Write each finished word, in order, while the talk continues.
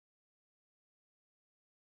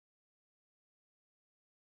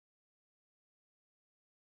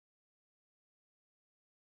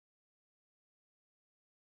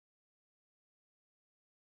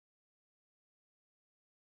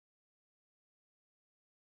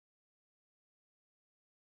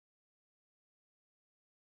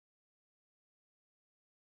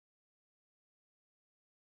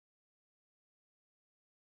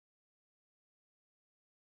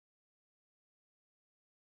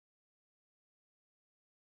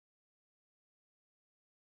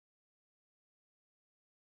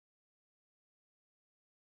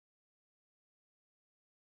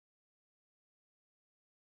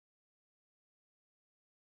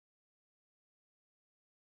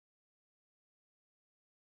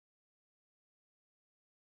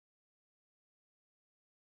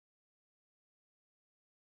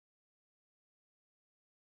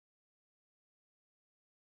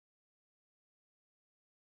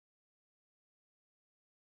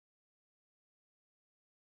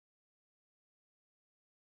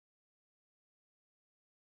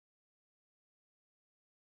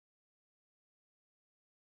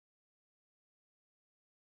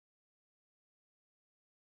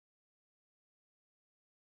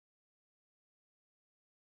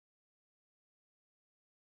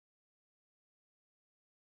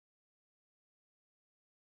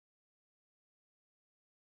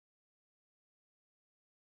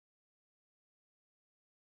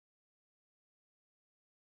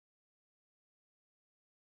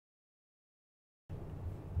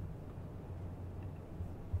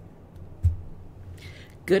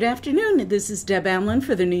Good afternoon. This is Deb Amlen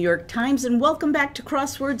for the New York Times, and welcome back to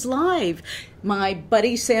Crosswords Live. My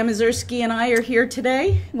buddy Sam Ezersky and I are here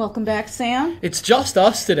today. Welcome back, Sam. It's just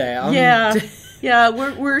us today.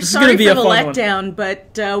 We're sorry for the letdown,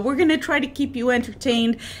 but we're going to try to keep you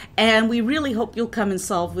entertained, and we really hope you'll come and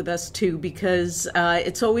solve with us too, because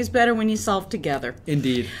it's always better when you solve together.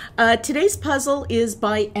 Indeed. Today's puzzle is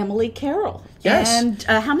by Emily Carroll. Yes. And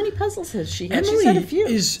how many puzzles has she had? Emily She's had a few.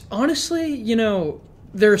 is honestly,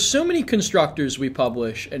 there are so many constructors we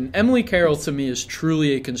publish, and Emily Carroll to me is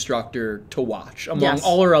truly a constructor to watch among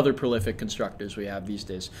all our other prolific constructors we have these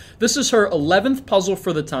days. This is her 11th puzzle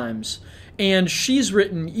for the Times, and she's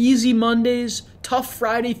written Easy Mondays, Tough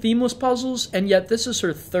Friday themeless puzzles, and yet this is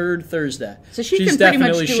her third Thursday. So she can pretty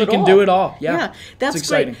much do it all. She can do it all. Yeah, that's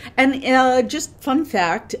exciting. Great. And just fun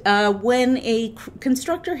fact, when a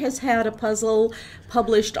constructor has had a puzzle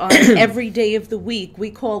published on every day of the week, we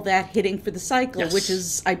call that hitting for the cycle, which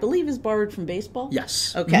is, I believe, is borrowed from baseball.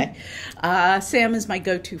 Yes. Okay. Sam is my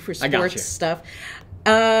go-to for sports stuff.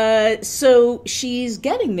 So she's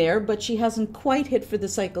getting there, but she hasn't quite hit for the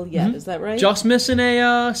cycle yet. Is that right? Just missing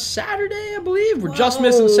a Saturday, I believe. We're just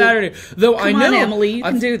missing Saturday. Though Come on, Emily, you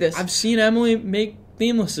can do this. I've seen Emily make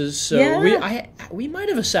themelesses, so we might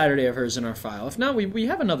have a Saturday of hers in our file. If not, we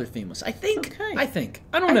have another themeless. I think. I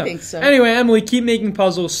don't know. I think so. Anyway, Emily, keep making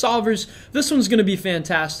puzzles, solvers. This one's going to be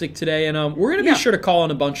fantastic today, and we're going to be sure to call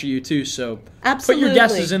on a bunch of you too. So absolutely, put your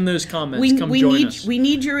guesses in those comments. Come join us. We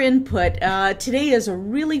need your input. Today is a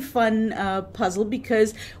really fun puzzle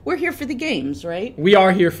because we're here for the games, right? We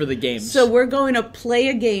are here for the games. So we're going to play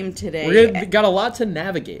a game today. We've got a lot to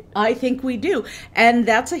navigate. I think we do, and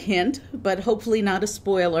that's a hint, but hopefully not a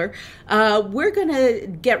spoiler. We're going to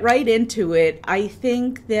get right into it. I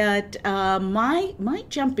think that my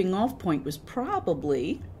jumping off point was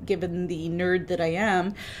probably, given the nerd that I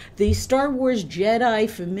am, the Star Wars Jedi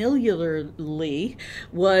familiarly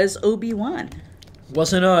was Obi-Wan.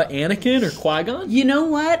 Wasn't Anakin or Qui-Gon? You know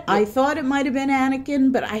what? I thought it might have been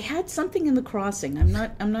Anakin, but I had something in the crossing.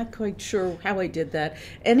 I'm not quite sure how I did that.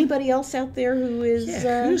 Anybody else out there who is...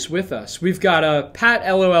 who's with us? We've got Pat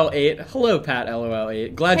LOL8. Hello, Pat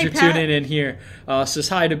LOL8. Glad you're tuning in here. Says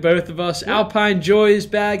hi to both of us. Yep. Alpine Joy's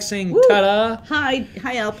bag saying ta-da. Hi,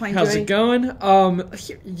 Alpine Joy. How's it going?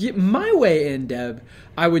 My way in, Deb,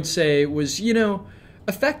 I would say, was,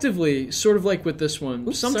 effectively, sort of like with this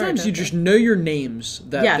one, sometimes you just know your names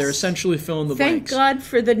that they're essentially filling the blanks. Thank God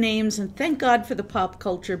for the names, and thank God for the pop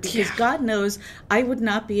culture, because God knows I would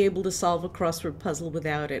not be able to solve a crossword puzzle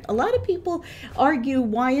without it. A lot of people argue,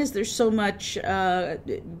 why is there so much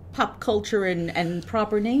pop culture and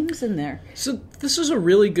proper names in there? So this is a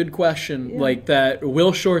really good question, like that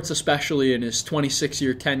Will Shortz, especially in his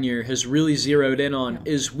 26-year tenure, has really zeroed in on,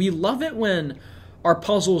 is we love it when our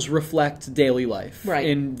puzzles reflect daily life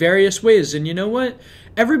in various ways. And you know what?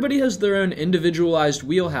 Everybody has their own individualized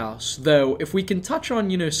wheelhouse, though if we can touch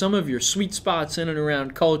on, some of your sweet spots in and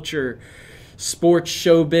around culture, sports,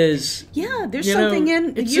 showbiz. Yeah, there's something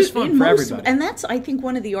in... It's just fun for everybody. And that's, I think,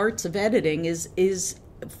 one of the arts of editing is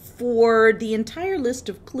for the entire list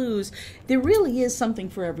of clues, there really is something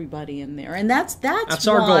for everybody in there. And that's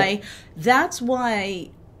our goal. That's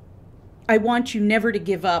why I want you never to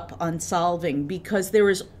give up on solving, because there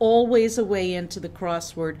is always a way into the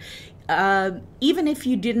crossword. Even if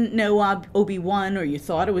you didn't know Obi-Wan, or you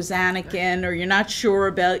thought it was Anakin, or you're not sure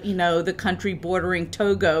about, the country bordering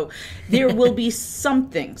Togo, there will be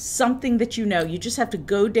something that you know. You just have to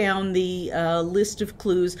go down the list of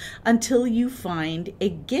clues until you find a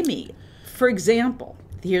gimme. For example,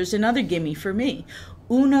 here's another gimme for me.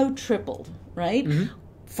 Uno tripled, right? Mm-hmm.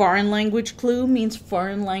 Foreign language clue means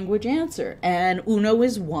foreign language answer. And uno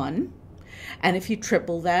is 1. And if you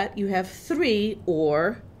triple that, you have 3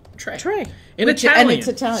 or tre. In Italian. And it's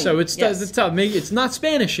Italian. So it's not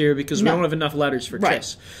Spanish here because we don't have enough letters for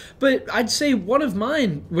tris. But I'd say one of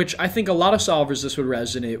mine, which I think a lot of solvers this would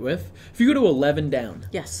resonate with, if you go to 11 down.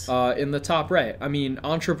 Yes. In the top right,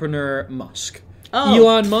 entrepreneur Musk. Oh.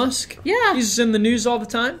 Elon Musk. Yeah. He's in the news all the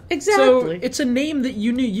time. Exactly. So it's a name that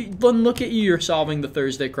you knew. Look at you, you're solving the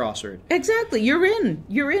Thursday crossword. Exactly. You're in.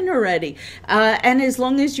 You're in already. And as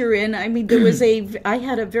long as you're in, I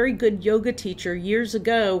had a very good yoga teacher years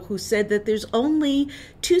ago who said that there's only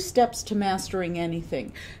 2 steps to mastering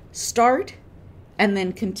anything. Start and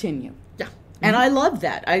then continue. And I love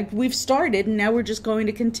that. We've started, and now we're just going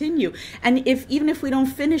to continue. And even if we don't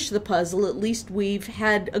finish the puzzle, at least we've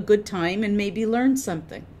had a good time and maybe learned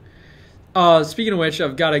something. Speaking of which,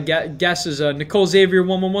 I've got a guess. Nicole Xavier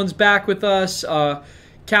 111's back with us.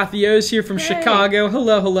 Kathy O's here from Chicago.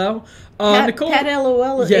 Hello, hello. Nicole, Pat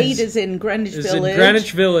LOL 8 is in Greenwich Village. In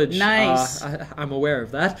Greenwich Village. Nice. I'm aware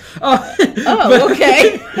of that.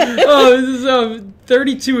 Okay. So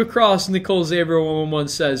 32 across, Nicole Zabra111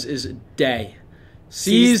 says, is day.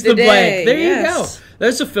 Seize the blank. There you go.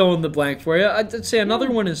 There's a fill in the blank for you. I'd say another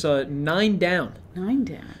one is 9 down. 9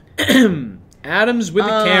 down. Adams with a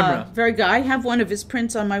camera. Very good. I have one of his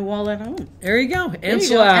prints on my wall at home. There you go.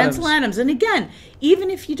 Ansel Adams. Ansel Adams. And again,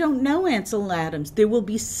 even if you don't know Ansel Adams, there will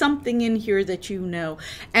be something in here that you know.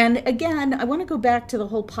 And again, I want to go back to the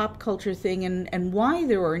whole pop culture thing and why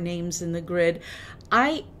there are names in the grid.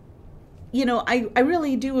 I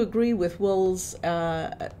really do agree with Will's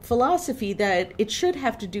philosophy that it should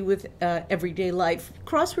have to do with everyday life.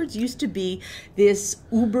 Crosswords used to be this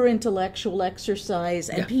uber intellectual exercise,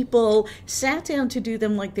 and people sat down to do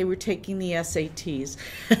them like they were taking the SATs.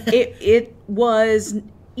 It was,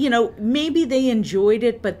 maybe they enjoyed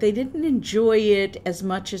it, but they didn't enjoy it as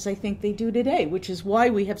much as I think they do today, which is why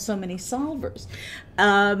we have so many solvers.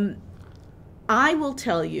 I will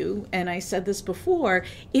tell you, and I said this before,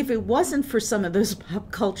 if it wasn't for some of those pop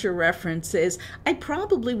culture references, I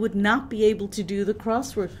probably would not be able to do the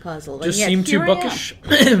crossword puzzle. Just seem too bookish.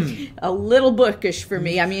 A little bookish for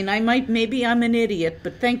me. I mean, maybe I'm an idiot,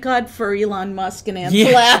 but thank God for Elon Musk and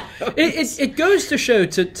Ansel Adams. It goes to show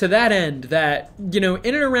to that end that, in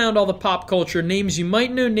and around all the pop culture, names you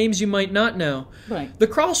might know, names you might not know. Right. The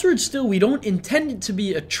crossword still, we don't intend it to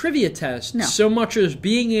be a trivia test so much as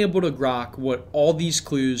being able to grok what all these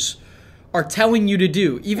clues are telling you to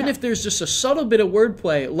do, even if there's just a subtle bit of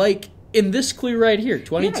wordplay, like in this clue right here,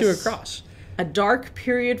 22 across. A dark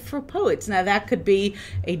period for poets. Now, that could be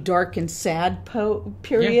a dark and sad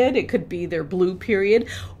period. It could be their blue period.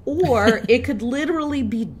 Or it could literally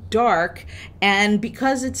be dark, and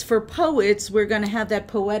because it's for poets, we're going to have that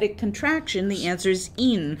poetic contraction. The answer is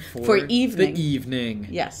in for evening. The evening.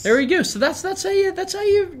 Yes. There we go. So that's how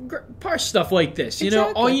you parse stuff like this.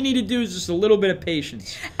 Exactly. All you need to do is just a little bit of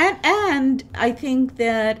patience. And I think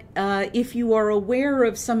that if you are aware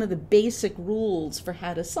of some of the basic rules for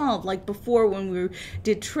how to solve, like before when we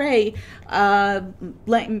did Trey,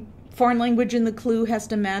 foreign language in the clue has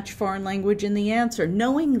to match foreign language in the answer.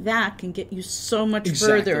 Knowing that can get you so much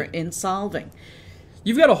further in solving.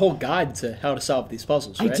 You've got a whole guide to how to solve these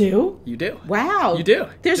puzzles, right? I do? You do. Wow. You do.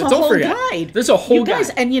 There's a whole guide. There's a whole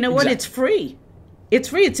guide. And you know what? It's free. It's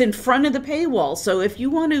free. It's in front of the paywall. So if you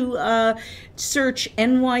want to search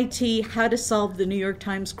NYT how to solve the New York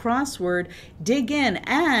Times crossword, dig in.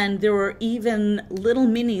 And there are even little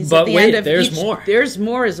minis at the end of there's more. There's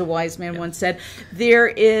more, as a wise man once said. There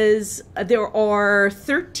are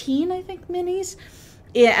 13, I think, minis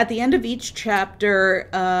at the end of each chapter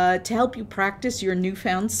to help you practice your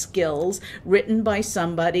newfound skills, written by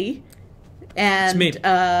somebody. And,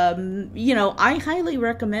 I highly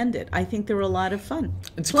recommend it. I think they're a lot of fun.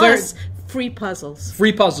 Plus, free puzzles.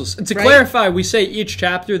 Free puzzles. And to clarify, we say each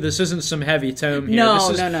chapter, this isn't some heavy tome here.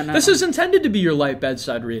 No. This is intended to be your light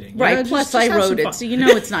bedside reading. Right, plus I wrote it, so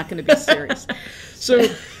it's not going to be serious. So,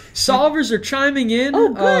 solvers are chiming in. Oh,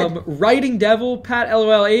 good. Writing Devil, Pat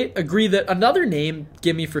LOL8, agree that another name,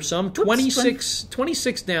 give me for some, 26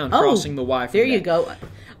 down, crossing the Y from there you go.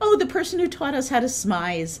 Oh, the person who taught us how to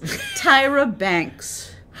smize. Tyra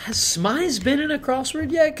Banks. Has smize been in a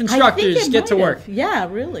crossword yet? Constructors, get to work. Yeah,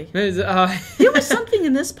 really. There was something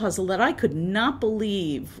in this puzzle that I could not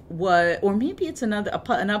believe or maybe it's an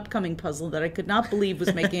upcoming puzzle that I could not believe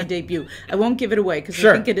was making a debut. I won't give it away because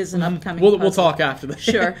I think it is an upcoming puzzle. We'll talk after this.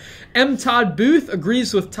 Sure. M. Todd Booth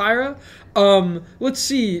agrees with Tyra. Let's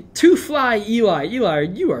see. Two fly Eli. Eli,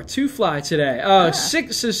 you are too fly today.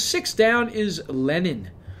 6 down is Lenin.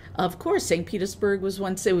 Of course, St. Petersburg was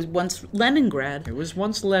once Leningrad. It was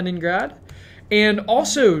once Leningrad. And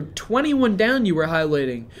also, 21 down you were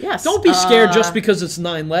highlighting. Yes. Don't be scared just because it's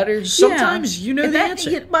 9 letters. Sometimes you know the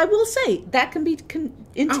answer. I will say, that can be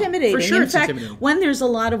intimidating. For sure, in fact, when there's a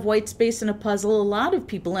lot of white space in a puzzle, a lot of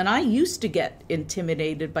people, and I used to get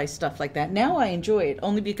intimidated by stuff like that. Now I enjoy it,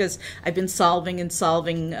 only because I've been solving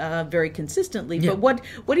very consistently. Yeah. But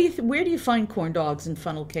where do you find corn dogs and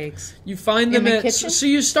funnel cakes? You find them at, so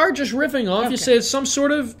you start just riffing off. Okay. You say it's some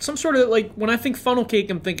sort of like, when I think funnel cake,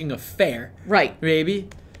 I'm thinking of fair. Right. Maybe.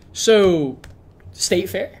 So, state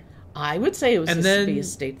fair? I would say it was to be a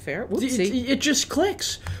state fair. It just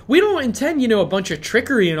clicks. We don't intend, a bunch of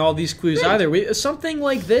trickery in all these clues either. Something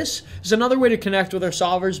like this is another way to connect with our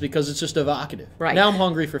solvers because it's just evocative. Right. Now I'm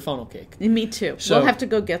hungry for funnel cake. Me too. So, we'll have to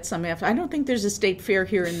go get some after. I don't think there's a state fair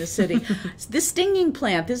here in the city. The stinging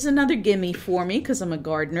plant. This is another gimme for me because I'm a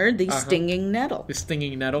gardener. The stinging nettle. The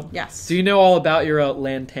stinging nettle? Yes. Do you know all about your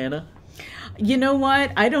lantana? You know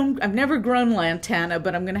what? I've never grown lantana,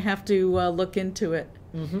 but I'm going to have to look into it.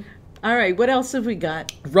 Mm-hmm. All right, what else have we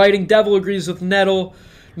got? Writing Devil agrees with Nettle.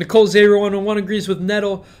 Nicole 0101 agrees with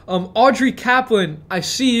Nettle. Audrey Kaplan, I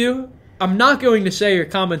see you. I'm not going to say your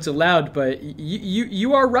comments aloud, but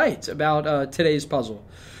you are right about today's puzzle.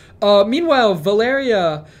 Meanwhile,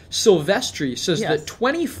 Valeria Silvestri says that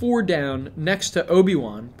 24 down next to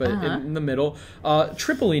Obi-Wan, but in the middle,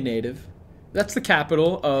 Tripoli native. That's the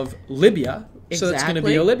capital of Libya, so that's going to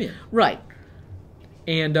be a Libyan. Right.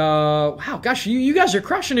 And, wow, gosh, you guys are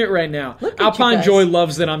crushing it right now. Alpine Joy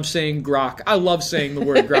loves that I'm saying grok. I love saying the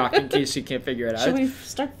word grok in case you can't figure it out. Should we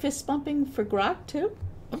start fist bumping for grok, too?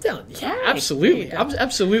 I'm down. Yeah, right. Absolutely.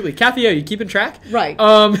 Absolutely. Kathy, are you keeping track? Right.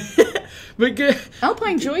 But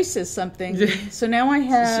Alpine Joy says something. So now I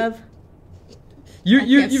have...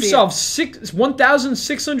 You've solved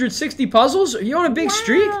 1,660 puzzles? Are you on a big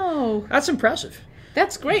streak? That's impressive.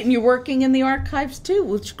 That's great, and you're working in the archives too,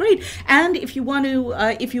 which is great. And if you want to,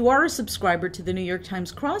 if you are a subscriber to the New York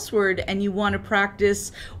Times crossword and you want to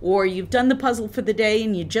practice, or you've done the puzzle for the day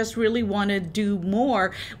and you just really want to do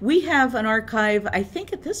more, we have an archive. I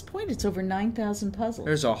think at this point it's over 9,000 puzzles.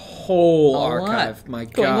 There's a whole archive. My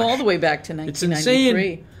God, going all the way back to 1993. It's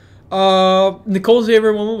insane. Nicole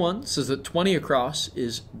Xavier 111 says that 20 across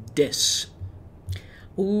is dis.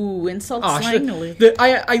 Ooh, insult slang.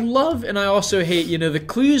 I love and I also hate, the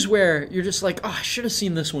clues where you're just like, I should have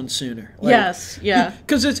seen this one sooner. Like, yes, yeah.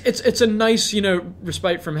 Because it's a nice,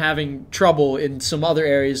 respite from having trouble in some other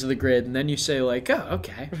areas of the grid, and then you say like, oh,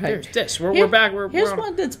 okay, there's this. We're back. Here's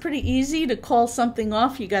one that's pretty easy to call something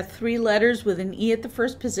off. You got 3 letters with an E at the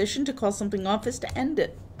first position. To call something off is to end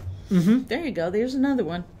it. Mm-hmm. There you go. There's another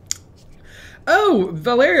one. Oh,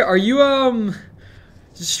 Valeria, are you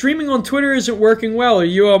streaming on Twitter isn't working well? Are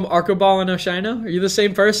you Arcoball and Oshino? Are you the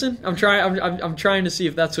same person? I'm trying to see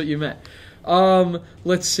if that's what you meant.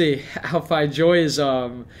 Let's see. Alpine Joy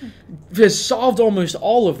has solved almost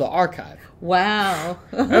all of the archive. Wow.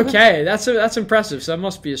 Okay, that's impressive. So that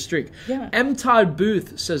must be a streak. Yeah. M. Todd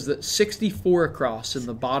Booth says that 64 across in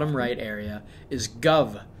the bottom right area is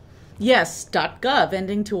gov. Yes, .gov,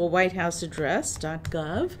 ending to a White House address,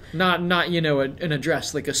 .gov. Not an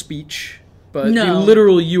address like a speech, but the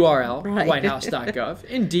literal URL, right. whitehouse.gov.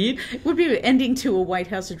 Indeed. It would be ending to a White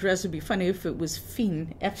House address. It would be funny if it was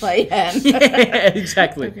fin, F-I-N. Yeah,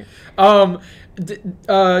 exactly. Okay.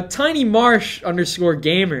 Tiny Marsh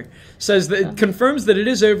 _gamer says that it confirms that it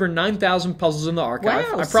is over 9,000 puzzles in the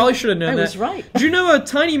archive. Wow, I probably should have known that. I was right. Did you know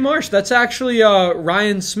Tiny Marsh? That's actually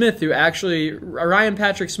Ryan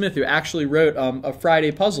Patrick Smith, who actually wrote a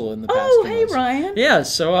Friday puzzle in the past. Oh, hey Ryan. Yeah.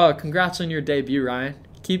 So congrats on your debut, Ryan.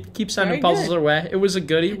 Keep sending puzzles our way. It was a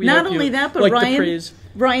goodie. Not only that, but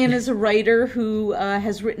Ryan is a writer who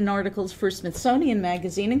has written articles for Smithsonian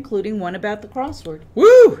Magazine, including one about the crossword.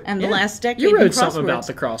 Woo! And the last decade. You wrote something about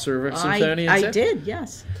the crossword for Smithsonian. I did,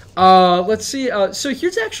 yes. Let's see. So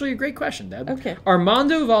here's actually a great question, Deb. Okay.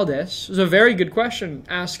 Armando Valdez is a very good question.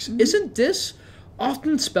 Asks, isn't this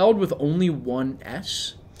often spelled with only one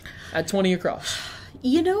S at 20 across?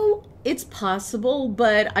 It's possible,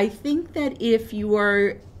 but I think that if you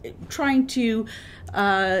are trying to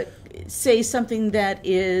say something that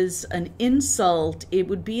is an insult, it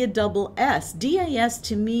would be a double S. DIS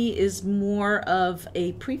to me is more of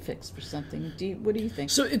a prefix for something. What do you think?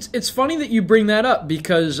 So it's funny that you bring that up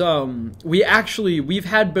because we've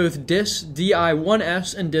had both dis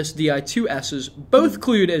DI1S and dis DI2S's, both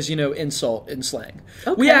clued as insult in slang.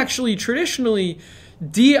 Okay. We actually traditionally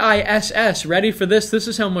DISS, ready for this? This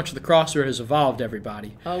is how much the crossword has evolved,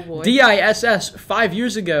 everybody. Oh, boy. DISS, 5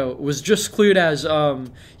 years ago, was just clued as,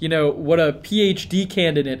 what a PhD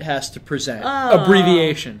candidate has to present.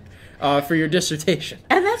 Abbreviation. For your dissertation.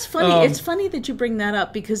 And that's funny. It's funny that you bring that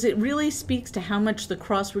up because it really speaks to how much the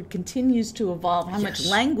crossword continues to evolve, how much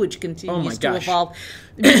language continues to evolve.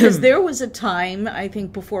 Because there was a time, I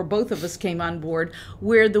think before both of us came on board,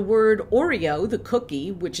 where the word Oreo, the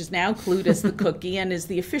cookie, which is now clued as the cookie and is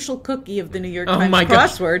the official cookie of the New York Times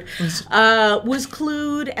crossword, was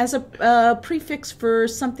clued as a prefix for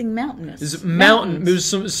something mountainous. Mountain. There's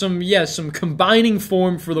some combining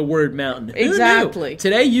form for the word mountain. Exactly.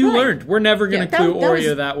 Today you learned. We're never going to clue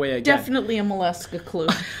Oreo that way again. Definitely a Mollusca clue.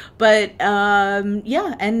 But,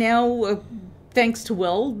 and now, thanks to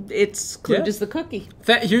Will, it's clued as the cookie.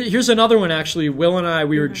 Here's another one, actually. Will and I,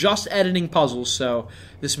 we were just editing puzzles, so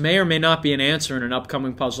this may or may not be an answer in an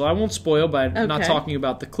upcoming puzzle. I won't spoil by not talking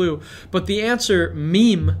about the clue. But the answer,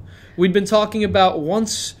 meme, we'd been talking about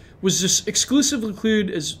once, was just exclusively clued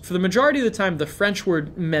as, for the majority of the time, the French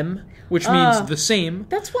word meme, which means the same.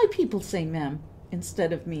 That's why people say meme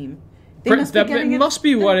instead of meme. They must be getting it must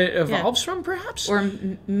be what it evolves from, perhaps. Or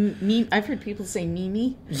I've heard people say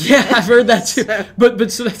Mimi. Yeah, I've heard that too.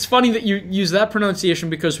 But so that's funny that you use that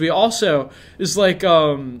pronunciation, because we also is like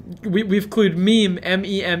we've clued meme,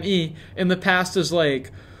 M-E-M-E, in the past as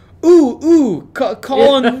like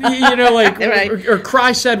call on, like right. or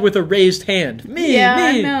cry said with a raised hand. Me.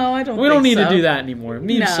 No, I don't. We don't need to do that anymore.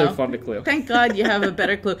 Meme's so fun to clue. Thank God you have a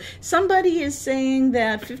better clue. Somebody is saying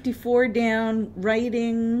that 54 down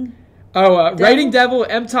writing. Writing Devil,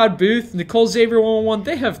 M. Todd Booth, Nicole Xavier 111,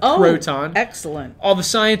 they have Croton. Excellent. All the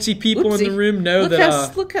sciencey people in the room know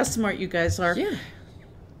look how smart you guys are. Yeah.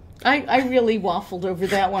 I really waffled over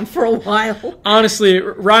that one for a while. Honestly,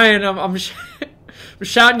 Ryan, I'm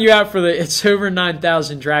shouting you out for the "It's over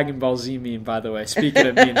 9,000" Dragon Ball Z meme, by the way. Speaking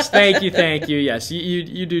of memes, thank you. Yes,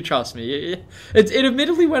 you do trust me. It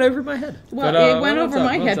admittedly went over my head. Well, it went over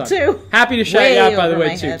my head too. Happy to shout you out, by the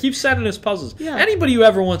way, too. Keep sending us puzzles. Yeah. Anybody who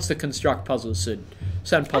ever wants to construct puzzles should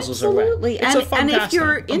send puzzles our way. Absolutely. And if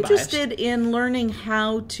you're interested in learning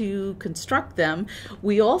how to construct them,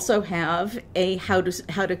 we also have a how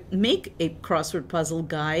to make a crossword puzzle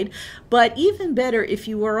guide. But even better, if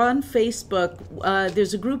you are on Facebook,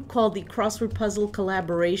 there's a group called the Crossword Puzzle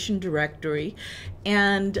Collaboration Directory.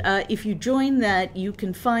 And if you join that, you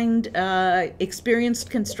can find experienced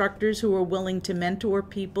constructors who are willing to mentor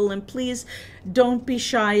people. And please don't be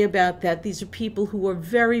shy about that. These are people who are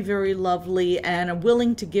very, very lovely and are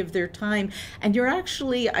willing to give their time. And you're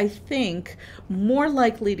actually, I think, more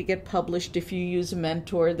likely to get published if you use a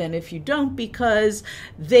mentor than if you don't, because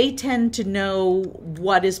they tend to know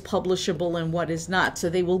what is publishable and what is not.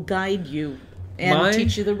 So they will guide you and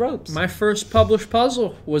teach you the ropes. My first published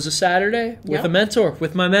puzzle was a Saturday with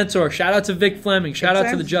with my mentor. Shout out to Vic Fleming. Shout out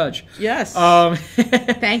to the judge. Yes.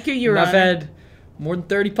 Thank you, Your Honor. I've had more than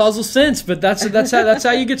 30 puzzles since, but that's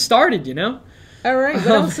how you get started, All right, what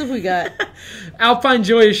else have we got? Alpine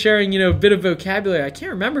Joy is sharing, a bit of vocabulary. I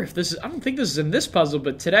can't remember if this is, I don't think this is in this puzzle,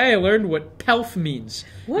 but today I learned what pelf means.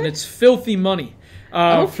 What? And it's filthy money.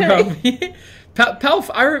 Okay. Pelf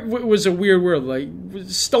was a weird word, like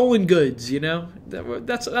stolen goods,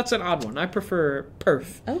 That's an odd one. I prefer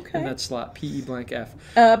perf in that slot, P-E-blank-F.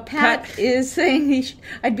 Pat is saying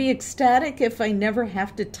I'd be ecstatic if I never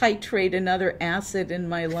have to titrate another acid in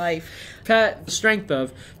my life. Pat, strength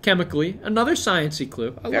of, chemically, another sciencey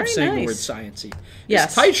clue. I love saying the word sciencey.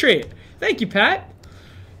 Yes. It's titrate. Thank you, Pat.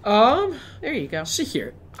 There you go. See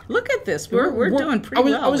here. Look at this. We're doing pretty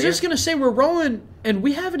well. I was just going to say we're rolling, and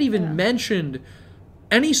we haven't even mentioned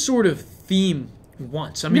any sort of theme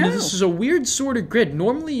once. I mean, this is a weird sort of grid.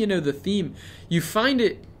 Normally, the theme, you find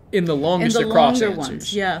it in the longest across answers.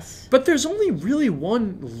 Ones, yes. But there's only really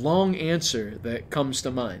one long answer that comes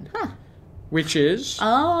to mind. Which is?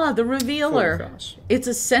 The revealer. It's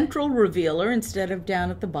a central revealer instead of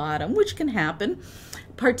down at the bottom, which can happen.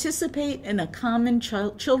 Participate in a common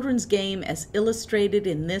children's game as illustrated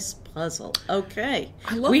in this puzzle. Okay.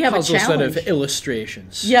 I love puzzles that have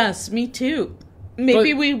illustrations. Yes, me too.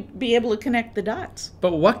 Maybe we'll be able to connect the dots.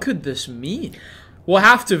 But what could this mean? We'll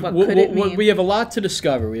have to. We have a lot to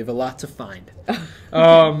discover. We have a lot to find.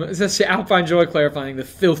 Let's say Alpine Joy clarifying the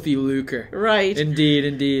filthy lucre. Right.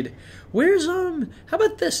 Indeed. Where's how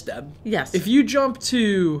about this, Deb? Yes. If you jump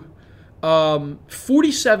to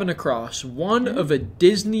 47 across, one of a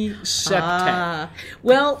Disney septet.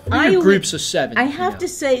 Well, groups of 7. I have to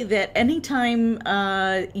say that anytime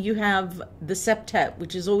you have the septet,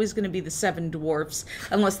 which is always going to be the 7 dwarfs,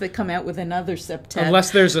 unless they come out with another septet.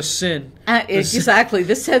 Unless there's a sin. Exactly.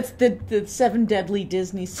 This has the 7 deadly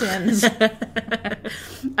Disney sins.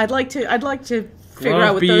 I'd like to figure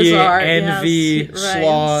out what those are. Envy,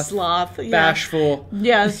 yes. sloth, yeah. bashful.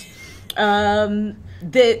 Yes.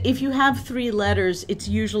 If you have 3 letters, it's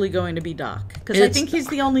usually going to be Doc, because I think he's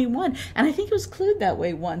the only one, and I think it was clued that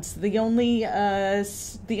way once. The only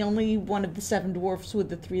one of the 7 dwarfs with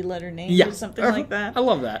the 3-letter name, or something like that. I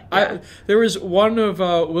love that. Yeah. There was one of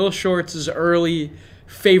Will Shortz's early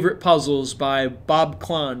favorite puzzles by Bob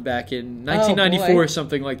Klon back in 1994 or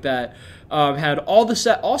something like that. Had all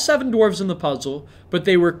 7 dwarves in the puzzle, but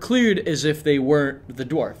they were clued as if they weren't the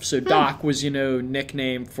dwarf. So Doc was,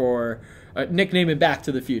 nickname for. Nickname in Back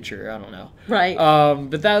to the Future. I don't know. Right.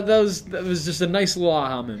 But that was just a nice little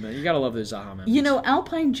aha moment. You gotta love those aha moments.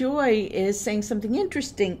 Alpine Joy is saying something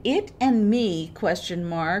interesting. It and me, ?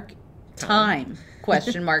 Time.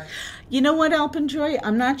 Question mark. You know what, Alpenjoy?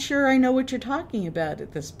 I'm not sure I know what you're talking about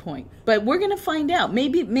at this point, but we're going to find out.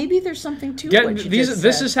 Maybe there's something to what you just said.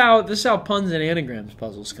 This is how puns and anagrams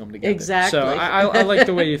puzzles come together. Exactly. So I like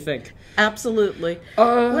the way you think. Absolutely.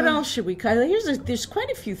 What else should we cover? There's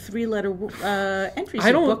quite a few 3-letter entries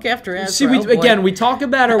in Book After Asra. See, we talk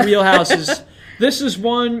about our wheelhouses. This is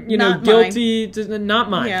one, not guilty. Not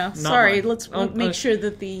mine. Yeah, not sorry. Mine. Let's make sure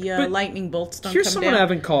that the lightning bolts don't come down. Here's someone I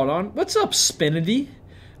haven't called on. What's up, Spinity?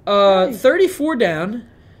 34 down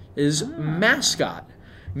is Mascot.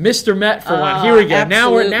 Mr. Met for one. Here we go.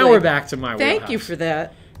 Absolutely. Now we're back to my wheelhouse. Thank you for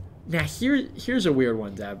that. Now here's a weird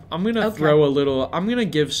one, Deb. I'm gonna throw a little. I'm gonna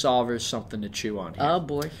give solvers something to chew on here. Oh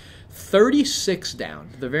boy. 36 down.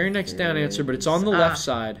 The very next down answer, but it's on the left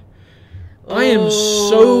side. I am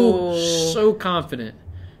so confident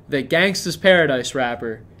that Gangsta's Paradise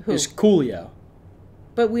rapper is Coolio.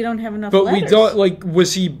 But we don't have enough letters. But we don't,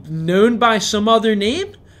 was he known by some other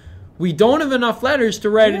name? We don't have enough letters to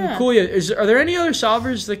write in Coolio. Are there any other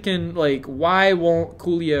solvers that can, why won't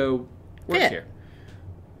Coolio work here?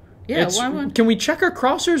 Yeah, why won't... Can we check our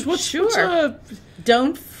crossers? Sure.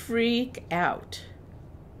 Don't freak out.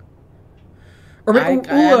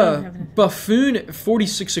 Or buffoon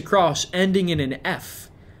 46 across, ending in an F.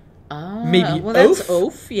 Maybe well, that's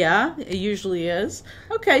oaf. Yeah, it usually is.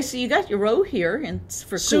 Okay, so you got your O here, and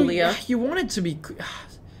for Coolio. You want it to be.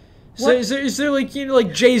 So is there like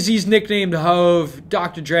Jay-Z's nicknamed Hove,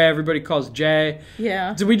 Dr. Dre, everybody calls Jay.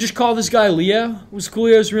 Yeah. Did we just call this guy Leo? Was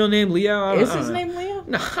Coolio's real name Leo? Is his name Leo?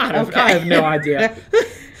 No, I have no idea.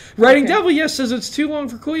 Writing Devil, yes, says it's too long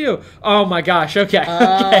for Coolio. Oh my gosh, okay.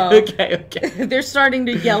 They're starting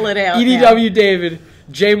to yell it out. EDW David,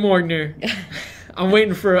 Jay Morgner. I'm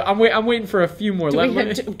waiting for a few more.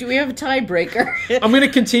 Do we have a tiebreaker? I'm going to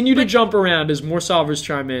continue to jump around as more solvers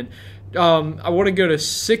chime in. I want to go to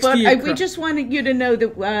 60. But we just wanted you to know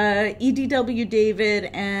that EDW David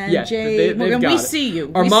and Jay Morgan, we see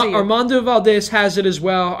you. Armando Valdez has it as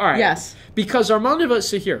well. All right. Yes. Because Armando Valdez,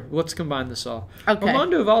 so here, let's combine this all. Okay.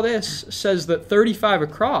 Armando Valdez says that 35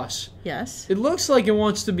 across. Yes. It looks like it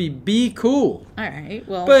wants to be cool. All right.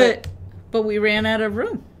 Well, but we ran out of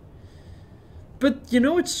room. But you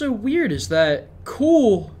know what's so weird is that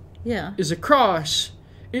cool is across.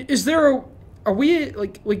 Is there are we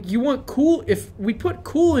like you want cool? If we put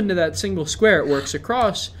cool into that single square, it works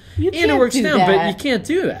across and it works down, but you can't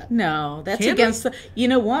do that. No, that's against the. You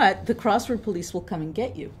know what? The crossword police will come and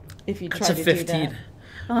get you if you try to do that. That's a 15.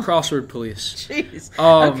 Crossword police. Jeez.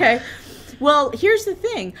 Okay. Well, here's the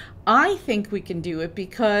thing. I think we can do it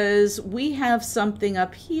because we have something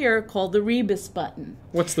up here called the rebus button.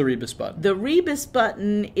 What's the rebus button? The rebus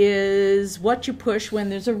button is what you push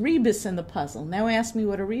when there's a rebus in the puzzle. Now ask me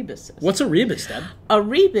what a rebus is. What's a rebus, Deb? A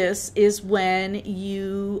rebus is when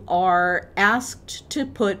you are asked to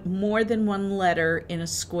put more than one letter in a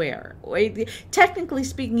square. Technically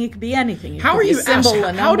speaking, it could be anything. How are you asked?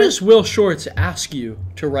 How does Will Shorts ask you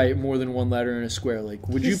to write more than one letter in a square?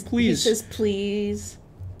 Would you please? He says, please.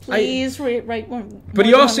 Please write one. But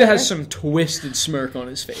he also has some twisted smirk on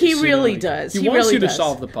his face. He really does. He wants you to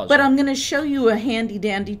solve the puzzle. But I'm going to show you a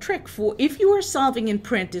handy-dandy trick. For if you are solving in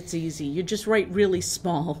print, it's easy. You just write really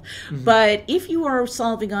small. Mm-hmm. But if you are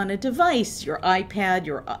solving on a device, your iPad,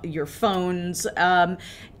 your phones,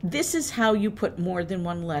 this is how you put more than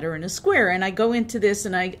one letter in a square. And I go into this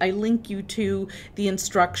and I link you to the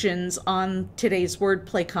instructions on today's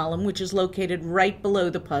wordplay column, which is located right below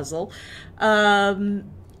the puzzle.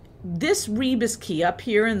 This rebus key up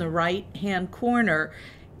here in the right-hand corner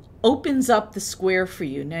opens up the square for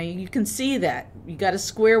you. Now, you can see that. You got a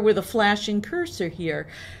square with a flashing cursor here.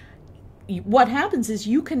 What happens is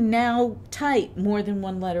you can now type more than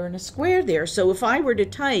one letter in a square there. So if I were to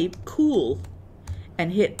type cool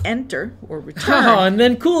and hit enter or return. Oh, and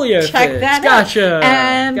then Coolio check that gotcha. Out.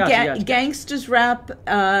 And gotcha. Gangsta's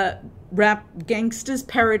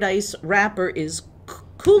Paradise rapper is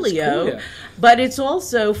Coolio, but it's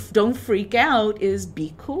also don't freak out is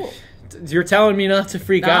be cool. You're telling me not to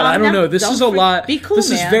freak out. I don't know. This is a lot. Be cool,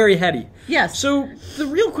 This is very heady. Yes. So the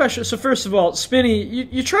real question. So first of all, Spinny,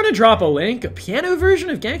 you're trying to drop a link, a piano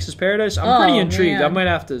version of Gangsta's Paradise. I'm pretty intrigued. Man. I might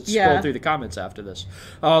have to scroll through the comments after this.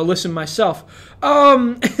 Listen myself.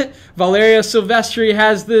 Valeria Silvestri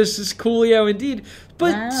has this. Is Coolio indeed?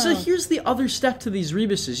 But so here's the other step to these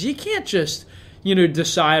rebuses. You can't just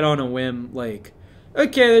decide on a whim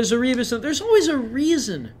okay, there's a rebus. There's always a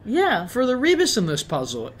reason for the rebus in this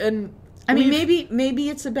puzzle. And I mean, maybe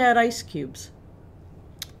it's about ice cubes.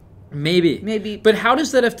 Maybe. But how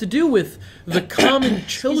does that have to do with the common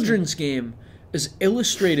children's game is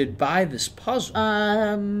illustrated by this puzzle?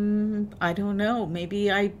 I don't know. Maybe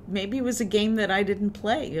it was a game that I didn't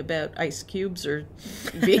play about ice cubes or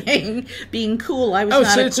being cool. I was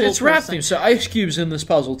not a cool it's rap themed. So ice cubes in this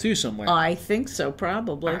puzzle too somewhere. I think so,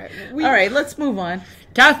 probably. All right, let's move on.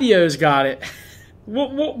 Kathy O's got it.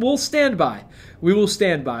 We'll stand by. We will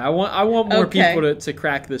stand by. I want more people to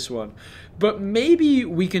crack this one. But maybe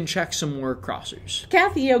we can check some more crossers.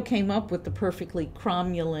 Kathy O came up with the perfectly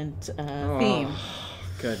cromulent theme.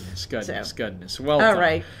 Goodness. Well done. All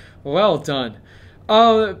right. Well done.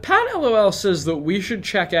 Pat LOL says that we should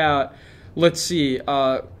check out, let's see,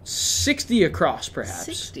 60 across, perhaps.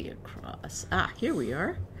 60 across. Here we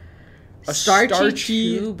are. A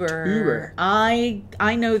starchy tuber. I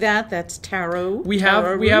know that. That's taro. We have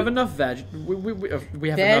enough we have enough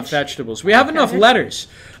vegetables. We have enough letters.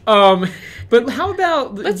 But how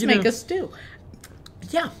about let's make a stew.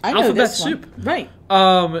 Yeah, I know alphabet this soup. One. Right.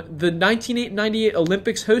 The 1998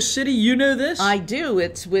 Olympics host city. You know this? I do.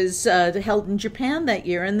 It was held in Japan that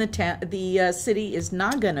year, and the city is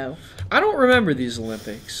Nagano. I don't remember these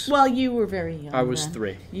Olympics. Well, you were very young. I was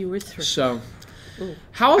 3. You were 3. So. Ooh.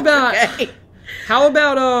 How about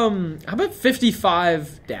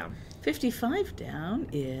 55 down? 55 down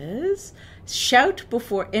is shout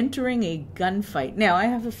before entering a gunfight. Now, I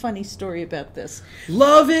have a funny story about this.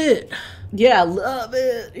 Love it. Yeah, love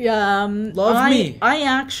it. Love me. I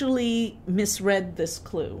actually misread this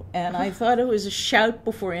clue, and I thought it was a shout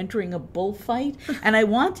before entering a bullfight, and I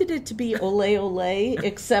wanted it to be ole ole,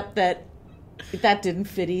 except that didn't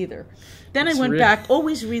fit either. Then I went back.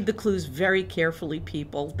 Always read the clues very carefully,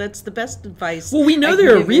 people. That's the best advice. Well, we know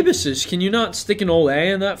there are rebuses. Can you not stick an ole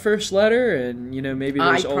in that first letter? And, maybe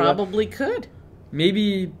there's ole. I probably could.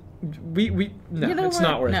 Maybe no, it's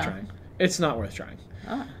not worth trying. It's not worth trying.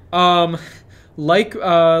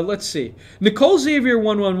 Let's see. Nicole Xavier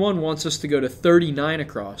 111 wants us to go to 39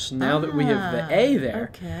 across. Now that we have the A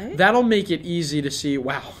there, that'll make it easy to see.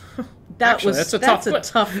 Wow. That's a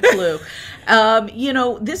tough clue.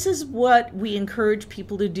 This is what we encourage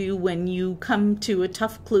people to do when you come to a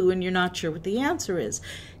tough clue and you're not sure what the answer is.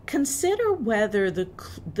 Consider whether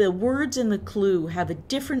the words in the clue have a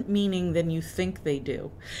different meaning than you think they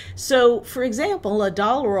do. So, for example, a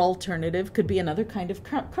dollar alternative could be another kind of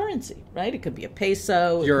currency, right? It could be a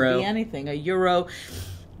peso, euro. It could be anything, a euro.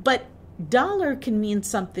 But dollar can mean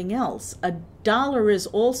something else. A dollar is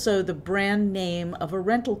also the brand name of a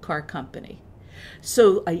rental car company.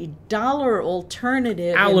 So a dollar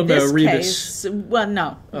alternative Alamo in this Rebus. case, well,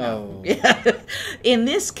 no. Oh. Yeah. In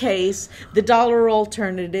this case, the dollar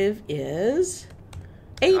alternative is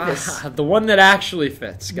Avis. The one that actually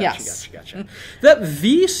fits. Gotcha. That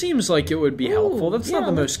V seems like it would be helpful. That's not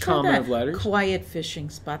the most common of letters. Quiet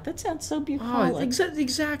fishing spot. That sounds so bucolic. Oh,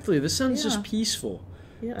 exactly. This sounds just peaceful.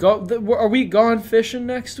 Yeah. Are we gone fishing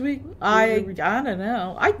next week? I don't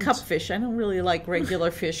know. I cup fish. I don't really like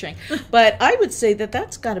regular fishing. But I would say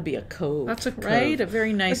that's got to be a cove. That's a cove. Right? A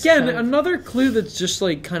very nice cove. Another clue that's just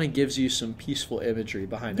kind of gives you some peaceful imagery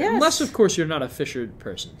behind it. Yes. Unless, of course, you're not a fisher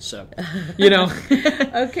person. So,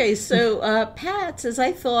 Okay, so Pat says,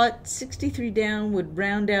 I thought 63 down would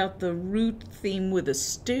round out the root theme with a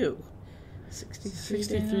stew.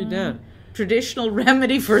 63 down. Traditional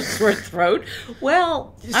remedy for sore throat.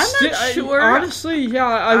 Well, I'm not sure. Honestly, yeah,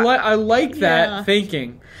 I like that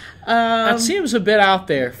thinking. That seems a bit out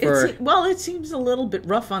there for. It seems a little bit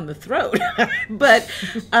rough on the throat, but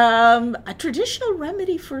a traditional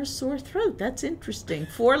remedy for a sore throat. That's interesting.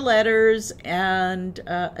 4 letters and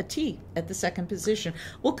a T at the second position.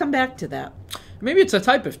 We'll come back to that. Maybe it's a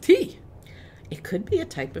type of tea. It could be a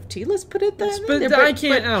type of tea. Let's put it there. But I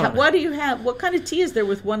can't. What do you have? What kind of tea is there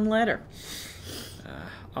with 1 letter?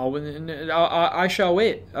 I shall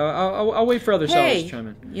wait. I'll wait for other sellers to chime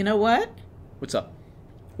in. You know what? What's up?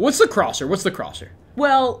 What's the crosser?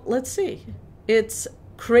 Well, let's see. It's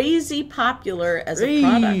crazy popular as a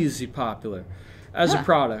product. Crazy popular as a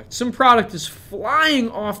product. Some product is flying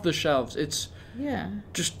off the shelves. It's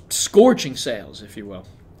just scorching sales, if you will.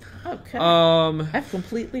 Okay. I've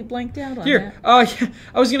completely blanked out on that.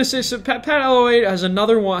 I was going to say, so Pat L08 has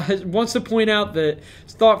another one, wants to point out that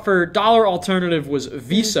his thought for dollar alternative was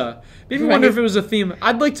Visa. Maybe wonder if it was a theme.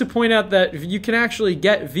 I'd like to point out that you can actually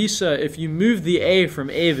get Visa if you move the A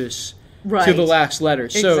from Avis to the last letter.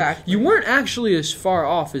 So you weren't actually as far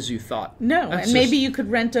off as you thought. No, and maybe you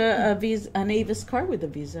could rent an Avis car with a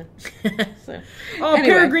Visa. So, anyway.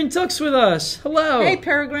 Peregrine Tuck's with us. Hello. Hey,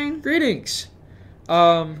 Peregrine. Greetings.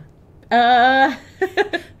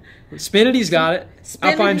 Spinity's got it.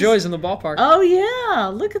 Alpine Joy's in the ballpark. Oh, yeah.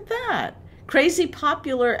 Look at that. Crazy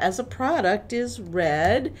popular as a product is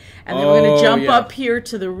red. And then we're going to jump up here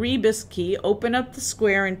to the rebus key, open up the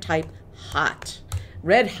square, and type hot.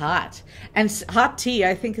 Red hot. And hot tea,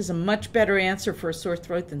 I think, is a much better answer for a sore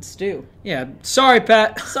throat than stew. Yeah. Sorry,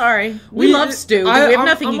 Pat. Sorry. We love stew. We have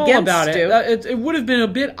nothing I'm against all about stew. It would have been a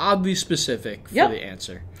bit oddly specific for the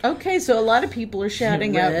answer. Okay, so a lot of people are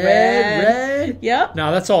shouting out red. Yep.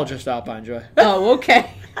 No, that's all just Alpine Joy. Oh, okay.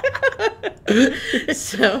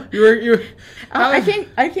 So you're I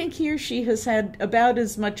think he or she has had about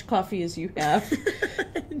as much coffee as you have.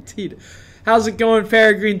 Indeed. How's it going,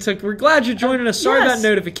 Peregrine Took? We're glad you're joining us. Sorry about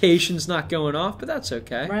notifications not going off, but that's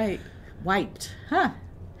okay. Right. Wiped. Huh.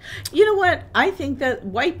 You know what? I think that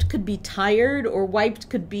wiped could be tired, or wiped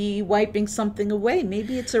could be wiping something away.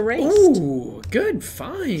 Maybe it's erased. Ooh, good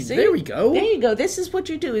find. See? There we go. There you go. This is what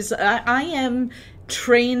you do. Is I am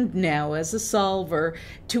trained now as a solver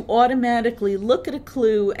to automatically look at a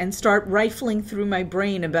clue and start rifling through my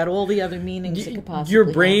brain about all the other meanings it could possibly Your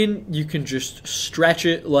brain, you can just stretch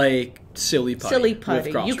it like silly putty. Silly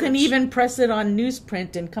putty. You can even press it on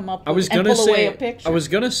newsprint and come up with, and pull away a picture. I was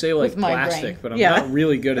going to say like plastic, but I'm not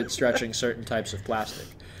really good at stretching certain types of plastic.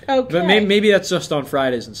 Okay. But maybe that's just on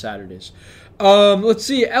Fridays and Saturdays. Let's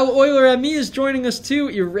see. L. Euler ME is joining us too.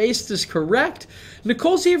 Erased is correct.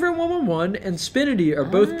 Nicole Seaver 111 and Spinity are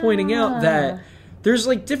both pointing out that there's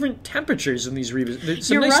like different temperatures in these rebus. There's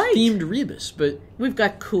some nice themed rebus, but we've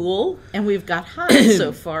got cool and we've got hot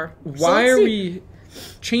so far. Why are we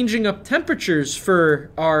changing up temperatures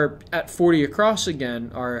for our at 40 across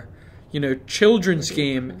again? Our children's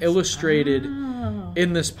game illustrated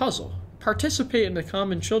in this puzzle. Participate in the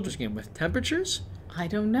common children's game with temperatures. I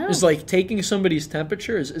don't know. Is like taking somebody's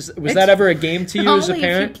temperature? Was that ever a game to you as a parent?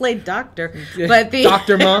 Only if you played doctor. But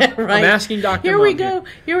Dr. Mom? Right. I'm asking Dr. Here Mom.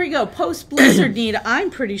 Here we go. Post-blizzard need, I'm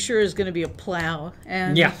pretty sure, is going to be a plow.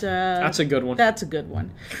 And, that's a good one. That's a good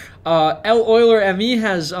one. L. Euler ME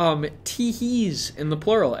has teehees in the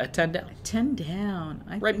plural at 10 down. 10 down.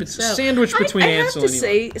 I think so. Sandwich between Ansel and I have to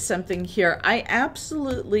say something here. I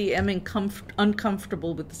absolutely am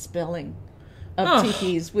uncomfortable with the spelling of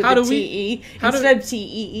teehees with a T-E instead of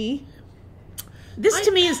T-E-E. This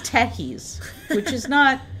to me is techies, which is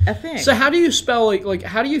not a thing. So how do you spell, like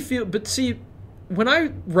how do you feel? But see, when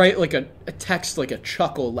I write like a text like a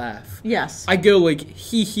chuckle laugh, yes, I go like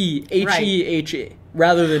he, H-E-H-E,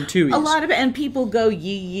 rather than two E's. A lot of and people go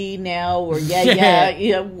yee now or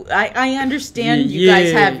yeah. I understand you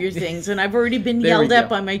guys have your things, and I've already been yelled at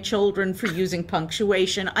by my children for using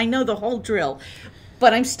punctuation. I know the whole drill.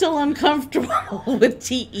 But I'm still uncomfortable with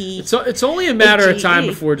T-E. It's only a matter of time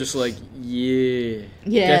before just like,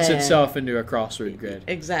 gets itself into a crossword grid.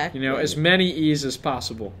 Exactly. As many E's as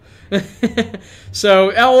possible. So,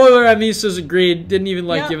 L. Euler ME says agreed. Didn't even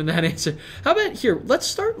like giving that answer. How about here? Let's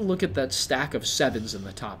start to look at that stack of sevens in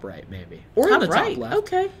the top right, maybe. Or in the top left.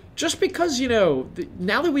 Okay. Just because,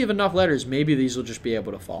 now that we have enough letters, maybe these will just be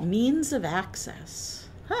able to fall. Means of access.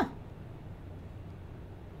 Huh.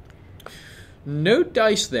 No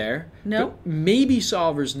dice there. No. Maybe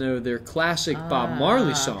solvers know their classic Bob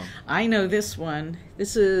Marley song. I know this one.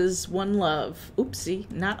 This is One Love.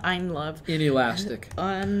 Oopsie, not I'm Love. Inelastic.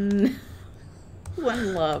 One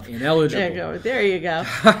Love. Ineligible. There you go.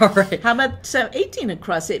 All right. How about 18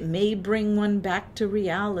 across? It may bring one back to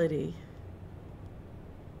reality.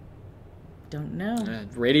 Don't know.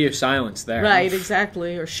 Radio silence there. Right,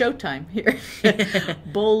 exactly. Or Showtime here.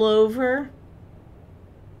 Bowl over.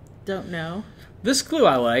 Don't know. This clue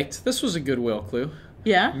I liked. This was a goodwill clue.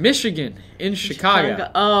 Yeah? Michigan in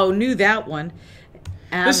Chicago. Oh, knew that one.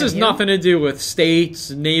 This has nothing to do with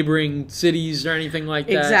states, neighboring cities, or anything like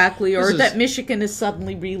that. Exactly. Or that Michigan has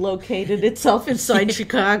suddenly relocated itself inside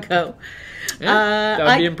Chicago. Yeah, that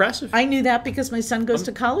would be impressive. I knew that because my son goes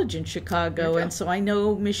to college in Chicago, and so I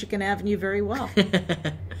know Michigan Avenue very well. Not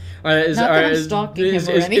that I'm stalking him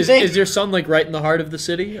or anything. Is your son like right in the heart of the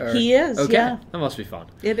city? Or? He is, okay. yeah. That must be fun.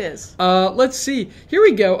 It is. Let's see. Here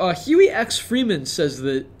we go. Huey X. Freeman says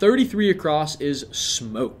that 33 across is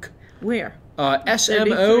smoke. Where?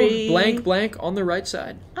 SMO blank blank on the right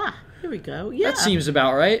side. Ah, here we go. Yeah. That seems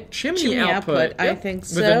about right. Chimney output. I think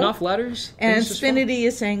so. With enough letters. And Spinity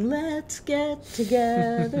is saying, let's get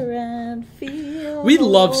together and feel we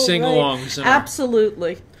love sing-alongs. Right.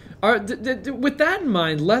 Absolutely. With that in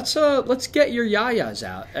mind, let's get your yayas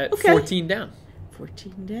out at 14 down.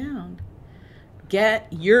 14 down. Get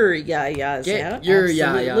your yayas out. Get your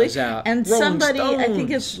yayas out. And Rolling somebody, Stones. I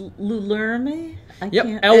think it's Lulerme.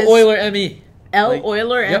 Yep, L. Euler ME. L,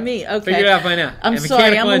 Euler, M-E. Okay. Figured it out by now. I'm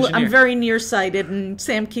sorry. I'm very nearsighted, and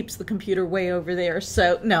Sam keeps the computer way over there.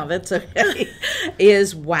 So, no, that's okay.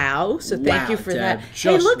 Is wow. So thank you for that.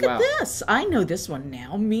 Hey, look at this. I know this one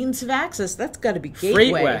now. Means of access. That's got to be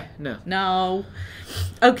gateway. Freightway. No.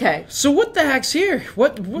 Okay. So what the heck's here?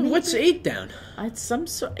 What's 8 down? It's some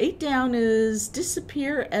sort. 8 down is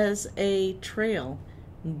disappear as a trail.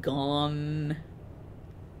 Gone.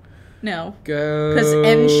 No. Go. Because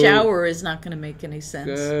end shower is not going to make any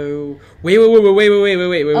sense. Go. Wait.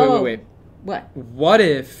 What? What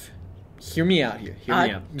if? Hear me out here. Hear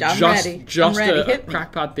me out. I'm ready. Just I'm ready. a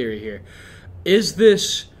crackpot theory here. Is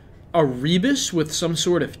this a rebus with some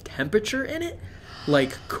sort of temperature in it?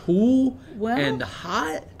 Like cool and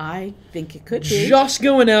hot? I think it could be. Just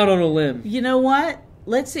going out on a limb. You know what?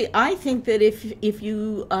 Let's see. I think that if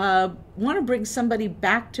you want to bring somebody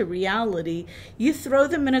back to reality, you throw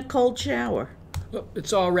them in a cold shower. Oh,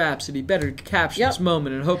 it's all Rhapsody. Better capture this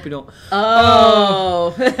moment and hope you don't.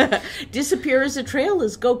 Oh. Disappear as a trail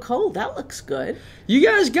is go cold. That looks good. You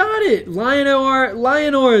guys got it.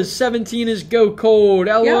 Lionor's 17 is go cold.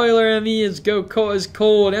 L. Euler M.E. is go cold. Is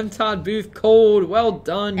cold. M. Todd Booth cold. Well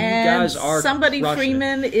done. And you guys are somebody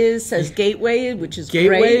Freeman says gateway, which is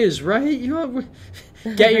gateway great. Gateway is right. You know.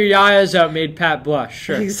 Get your yayas out made Pat blush.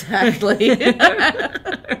 Sure. Exactly.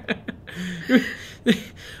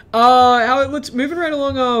 Let's moving right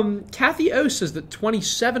along. Kathy O says that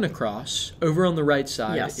 27 across over on the right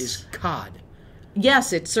side is cod.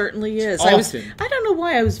 Yes, it certainly is. Often. I don't know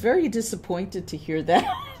why I was very disappointed to hear that.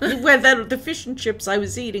 The fish and chips I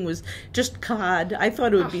was eating was just cod. I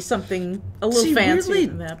thought it would be something a little fancier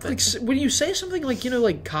than that. But. Like, when you say something like,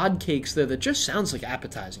 like cod cakes, though, that just sounds like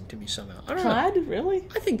appetizing to me somehow. I don't know. Cod, really?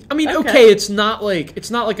 Okay, it's not like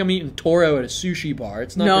I'm eating toro at a sushi bar.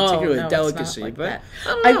 It's not particularly a delicacy, like but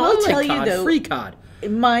that. I will tell you though, free cod.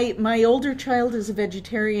 My older child is a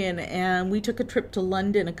vegetarian, and we took a trip to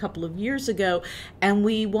London a couple of years ago, and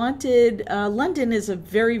we wanted London is a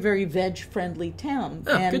very, very veg-friendly town.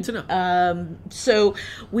 Oh, good to know. So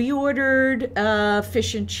we ordered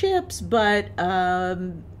fish and chips, but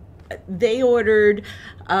they ordered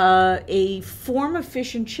a form of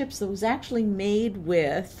fish and chips that was actually made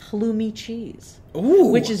with halloumi cheese. Ooh.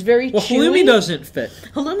 Which is very chewy. Halloumi doesn't fit.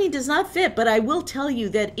 Halloumi does not fit, but I will tell you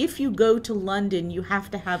that if you go to London, you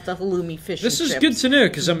have to have the halloumi fish and chips. This is good to know,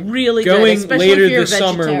 because I'm really going later this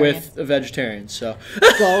summer with a vegetarian. So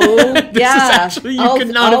go, yeah. You could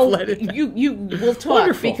not have let it. You will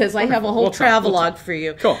talk because I have a whole travelogue for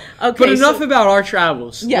you. Cool. Okay, but enough about our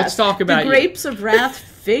travels. Yes, let's talk about the Grapes of Wrath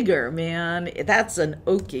figure, man. That's an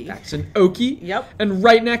okie. That's an okie. Yep. And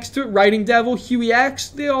right next to it, Writing Devil, Huey X.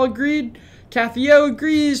 They all agreed. Kathy O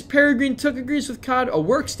agrees. Peregrine Took agrees with Cod. A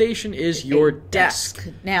workstation is your desk.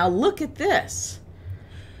 Now look at this.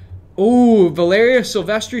 Oh, Valeria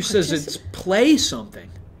Silvestri says it's play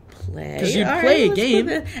something. Play. Because you'd play a game.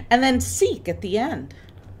 And then seek at the end.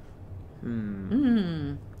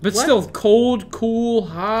 But still, cold, cool,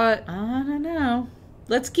 hot. I don't know.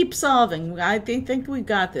 Let's keep solving. I think we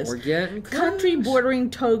got this. We're getting close. Country bordering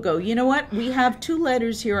Togo. You know what? We have 2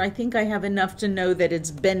 letters here. I think I have enough to know that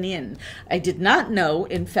it's Benin. I did not know,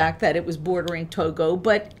 in fact, that it was bordering Togo,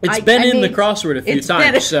 but it's been in the crossword a few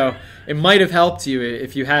times, so it might have helped you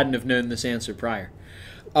if you hadn't have known this answer prior.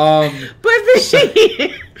 But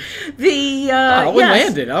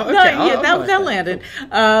landed. That landed.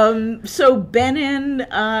 So Benin,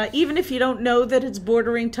 even if you don't know that it's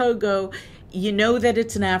bordering Togo, you know that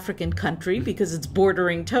it's an African country because it's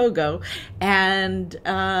bordering Togo, and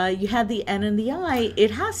you had the N and the I.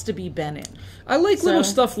 It has to be Benin. I like little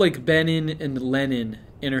stuff like Benin and Lenin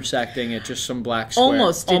intersecting at just some black square.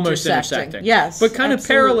 Almost intersecting. Yes, but kind of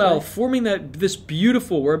parallel, forming this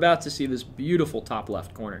beautiful. We're about to see this beautiful top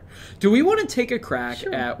left corner. Do we want to take a crack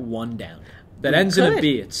at 1 down? That ends in a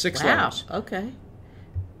B. It's 6 letters. Okay.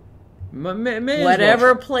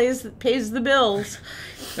 Whatever pays the bills.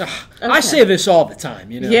 Okay. I say this all the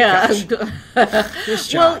time, Yeah. This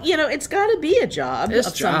job. Well, it's got to be a job of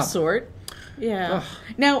some sort. Yeah. Ugh.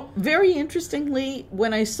 Now, very interestingly,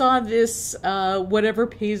 when I saw this whatever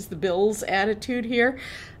pays the bills attitude here,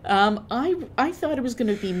 I thought it was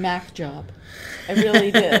going to be Mac job. I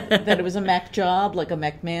really did. That it was a Mac job, like a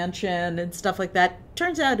Mac mansion and stuff like that.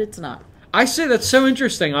 Turns out it's not. I say that's so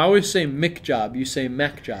interesting. I always say Mick job. You say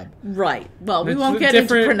Mac job. Right. Well, we won't get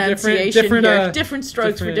into pronunciation here. Different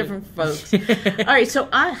strokes for different folks. All right. So,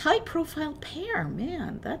 high-profile pair.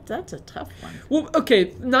 Man, that's a tough one. Well,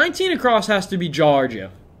 okay. 19 across has to be Jaw or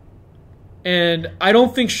Joe. And I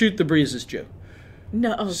don't think Shoot the Breeze is Joe.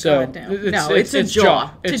 No. Oh, God, no. It's a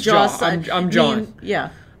Jaw. It's Jaw. I'm jawing.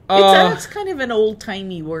 Yeah. It's kind of an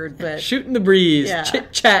old-timey word, but... Shooting the breeze,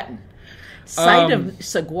 chit-chatting. Site of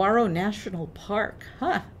Saguaro National Park,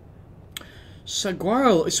 huh?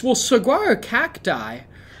 Saguaro cacti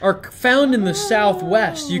are found in the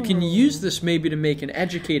Southwest. You can use this maybe to make an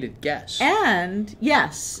educated guess. And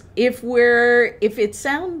yes, if it's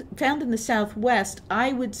found in the Southwest,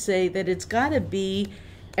 I would say that it's got to be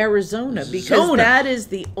Arizona, because that is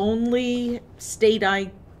the only state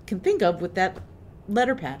I can think of with that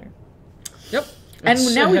letter pattern. Yep.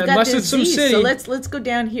 And now we've got this Z, so let's go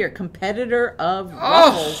down here. Competitor of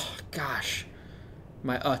Ruffles. Oh, gosh.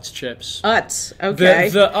 My Utz chips. Utz, okay.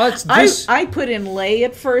 The Utz. I put in Lay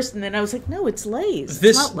at first, and then I was like, no, it's Lay's.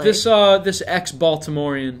 It's not Lay. This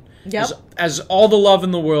ex-Baltimorean has all the love in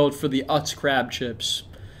the world for the Utz crab chips.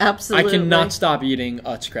 Absolutely. I cannot stop eating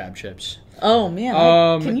Utz crab chips. Oh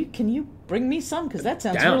man! Can you bring me some? Because that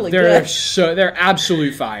sounds really good. They're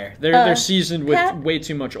absolute fire. They're seasoned with way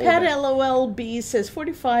too much oil. Pat LOLB says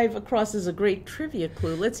 45 across is a great trivia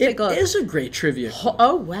clue. It is a great trivia clue.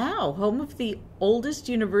 Oh wow! Home of the oldest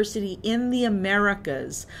university in the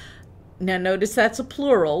Americas. Now notice that's a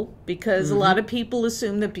plural, because a lot of people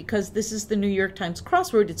assume that because this is the New York Times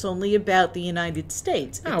crossword, it's only about the United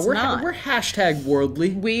States. No, we're hashtag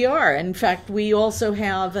worldly. We are. In fact, we also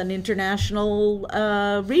have an international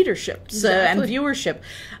readership and viewership.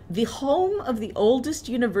 The home of the oldest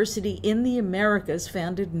university in the Americas,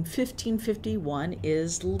 founded in 1551,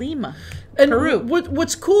 is Lima, Peru.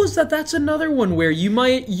 What's cool is that that's another one where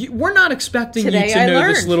we're not expecting you to know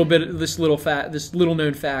this little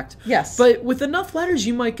known fact. Yes. But with enough letters,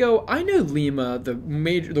 you might go, I know Lima,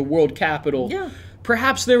 the world capital. Yeah.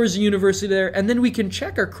 Perhaps there was a university there, and then we can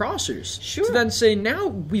check our crossers. Sure. To then say, now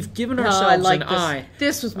we've given ourselves an eye.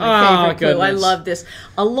 This was my favorite clue. I love this.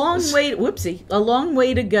 A long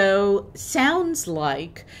way to go. Sounds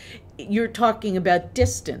like you're talking about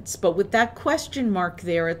distance, but with that question mark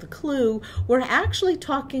there at the clue, we're actually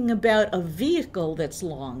talking about a vehicle that's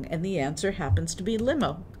long, and the answer happens to be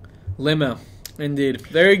limo. Limo. Indeed.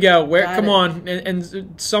 There you go. Come on.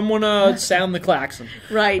 And someone sound the klaxon.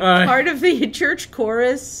 Right. Part of the church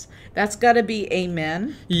chorus, that's got to be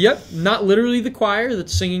amen. Yep. Not literally the choir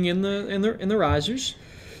that's singing in the risers.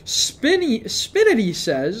 Spinity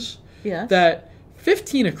says that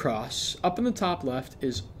 15 across, up in the top left,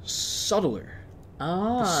 is subtler.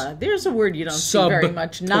 There's a word you don't see very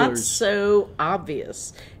much. Not so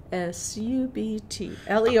obvious.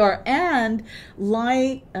 SUBTLER. And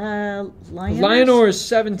Lionor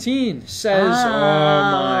 17 says,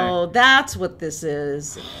 oh, that's what this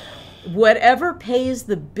is. Whatever pays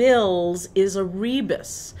the bills is a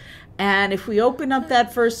rebus. And if we open up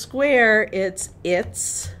that first square, it's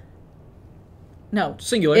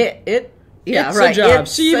singular. It's a job.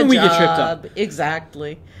 See, even we get tripped up.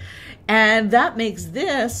 Exactly. And that makes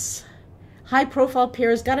this high profile pair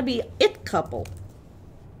has got to be it couple.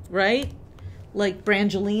 Right? Like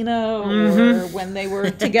Brangelina or when they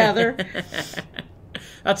were together.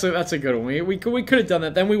 That's a good one. We could have done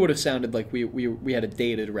that. Then we would have sounded like we had a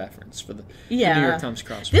dated reference for the New York Times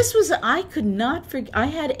crossword. This was, I could not forget. I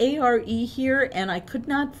had ARE here, and I could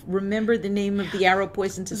not remember the name of the arrow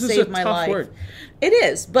poison to save my life. Word. It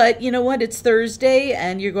is, but you know what? It's Thursday,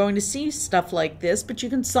 and you're going to see stuff like this. But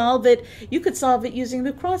you can solve it. You could solve it using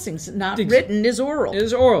the crossings. Not written is oral. It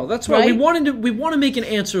is oral. That's why we want to make an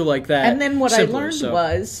answer like that. And then what I learned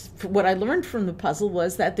from the puzzle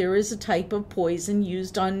was that there is a type of poison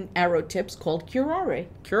used on arrow tips called curare.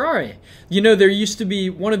 Curare. You know, there used to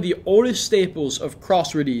be one of the oldest staples of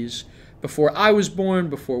crosswordese before I was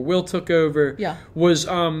born, before Will took over, was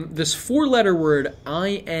this four-letter word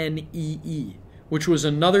INEE, which was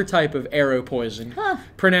another type of arrow poison,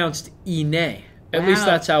 pronounced Ine. At least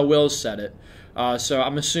that's how Will said it. So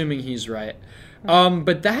I'm assuming he's right.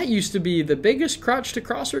 But that used to be the biggest crutch to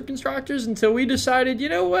crossword constructors until we decided, you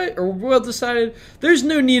know what, or Will decided there's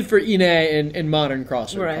no need for Ine in modern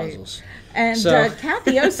crossword puzzles. And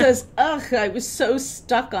Kathy O says, ugh, I was so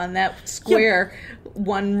stuck on that square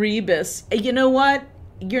one rebus. You know what?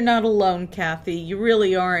 You're not alone, Kathy. You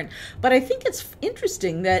really aren't. But I think it's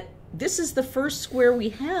interesting that this is the first square we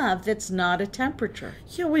have that's not a temperature.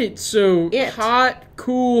 Yeah, wait, so hot,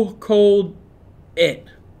 cool, cold, it.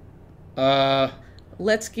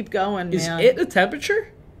 Let's keep going, man. Is it a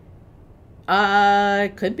temperature?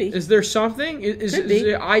 Could be. Is there something? Is it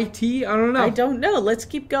IT? I don't know. I don't know. Let's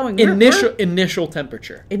keep going. Initial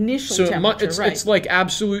temperature. Initial temperature, it's like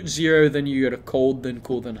absolute zero, then you go to cold, then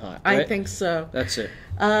cool, then hot. Right? I think so. That's it.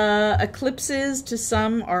 Eclipses to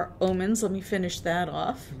some are omens. Let me finish that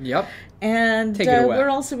off. Yep. And Take it away. Where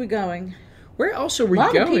else are we going? Where else are we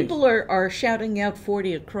going? A lot of people are shouting out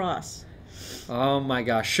 40 across. Oh my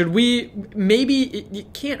gosh. Should we maybe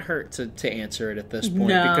it can't hurt to answer it at this point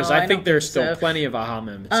because I think there's still plenty of aha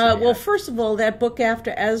moments. Well, first of all, that book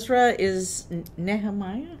after Ezra is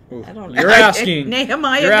Nehemiah. Ooh, I don't know. You're asking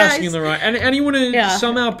Nehemiah. You're guys. asking the wrong. And anyone to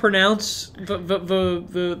somehow pronounce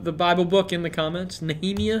the Bible book in the comments?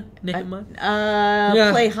 Nehemiah.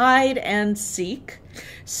 Play hide and seek.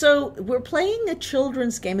 So we're playing a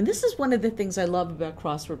children's game, and this is one of the things I love about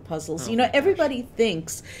crossword puzzles. Everybody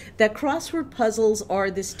thinks that crossword puzzles are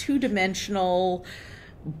this two-dimensional,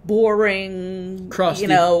 boring,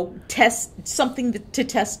 test something to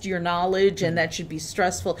test your knowledge, and that should be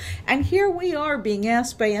stressful. And here we are being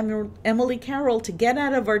asked by Emily Carroll to get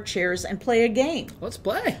out of our chairs and play a game. Let's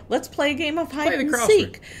play. Let's play a game of hide and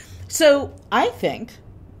seek. So I think,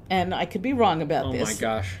 and I could be wrong about this. Oh my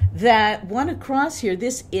gosh. That one across here,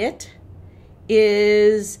 this it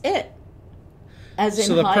is it. As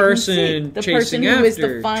in the hide person and seek. The chasing person after, who is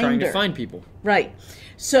the finder. trying to find people. Right.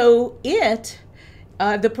 So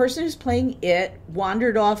the person who's playing it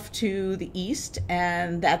wandered off to the east,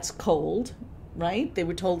 and that's cold, right? They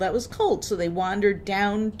were told that was cold. So they wandered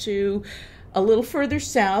down to a little further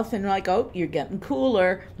south and like, oh, you're getting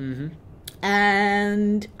cooler. Mm-hmm.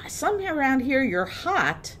 And somewhere around here you're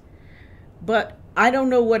hot. But I don't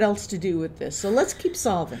know what else to do with this. So let's keep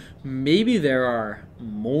solving. Maybe there are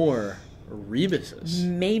more Rebuses.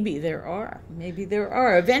 Maybe there are.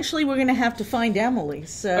 Eventually we're going to have to find Emily.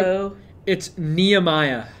 So it's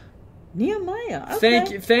Nehemiah. Nehemiah.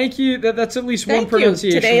 Okay. Thank you. That's at least one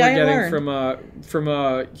pronunciation we're getting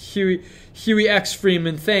from Huey X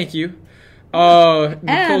Freeman. Thank you.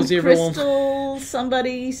 And Crystal,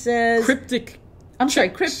 somebody says cryptic. I'm sorry,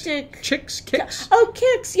 cryptic. Kicks. Oh,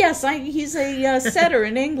 Kicks, yes. He's a setter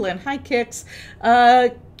in England. Hi, Kicks.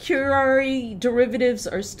 Curare derivatives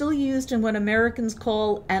are still used in what Americans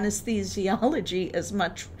call anesthesiology as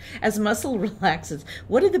much as muscle relaxants.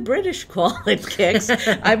 What do the British call it, Kicks?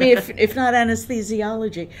 I mean, if not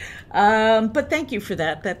anesthesiology. But thank you for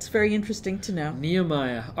that. That's very interesting to know.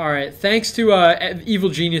 Nehemiah. All right. Thanks to Evil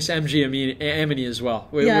Genius MG Amity as well.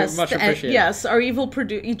 We much appreciate it. Yes, our evil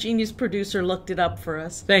genius producer looked it up for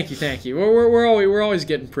us. Thank you. We're always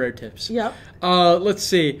getting prayer tips. Yep. Let's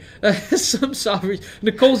see. Some sovereign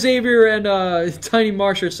Nicole Xavier and Tiny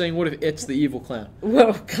Marsh are saying, "What if it's the evil clown?"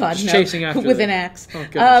 Oh God, just no! Chasing after with an axe.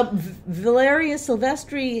 Oh, Valeria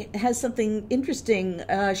Silvestri has something interesting.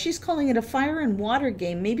 She's calling it a fire and water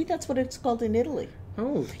game. Maybe that's what it's called in Italy.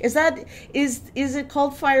 Oh, is it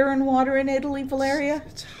called fire and water in Italy, Valeria?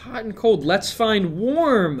 It's hot and cold. Let's find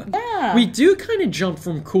warm. Yeah, we do kind of jump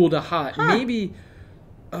from cool to hot. Huh. Maybe.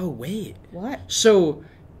 Oh wait. What? So.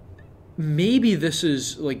 Maybe this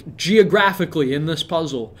is, like, geographically in this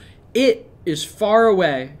puzzle, it is far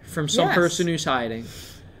away from some person who's hiding.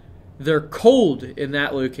 They're cold in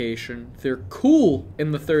that location. They're cool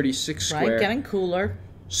in the 36 square. Right, getting cooler.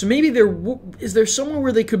 So maybe is there somewhere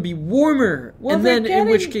where they could be warmer? Well, and then in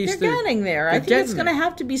which case they're getting there. I think it's going to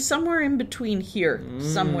have to be somewhere in between here,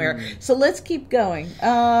 somewhere. So let's keep going.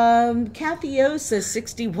 Kathy O says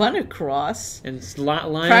 61 across. And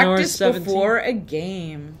line practice 17. Before a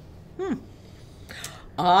game.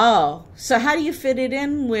 Oh, so how do you fit it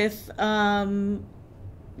in with only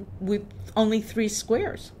 3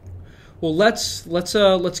 squares? Well, let's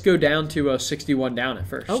go down to 61 down at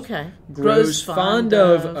first. Okay. Grows fond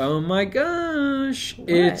of. Oh my gosh! What?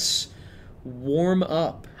 It's warm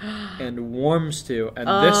up and warms to, and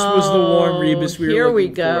this was the warm rebus we were looking for. Here we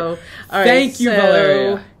go. All right, thank you,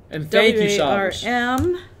 Valeria, and thank you, Solvers.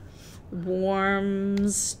 WARM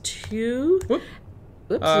warms to. Whoop.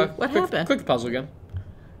 Oopsie, what happened? Quick puzzle again.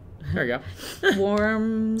 There we go.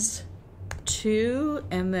 Warms to,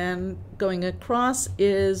 and then going across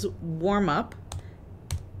is warm up.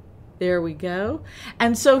 There we go.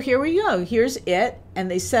 And so here we go. Here's it.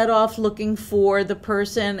 And they set off looking for the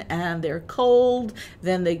person, and they're cold.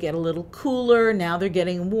 Then they get a little cooler. Now they're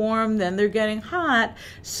getting warm. Then they're getting hot.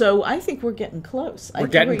 So I think we're getting close. We're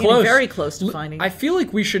getting close. Very close to finding. I feel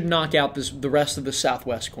like we should knock out the rest of the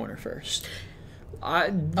southwest corner first.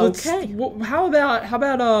 Okay. How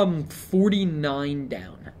about 49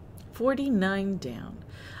 down? 49 down.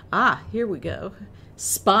 Ah, here we go.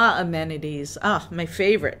 Spa amenities. Ah, my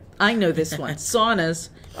favorite. I know this one. Saunas.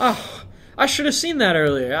 Oh, I should have seen that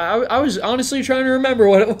earlier. I was honestly trying to remember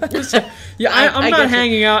what it was. Yeah, I'm not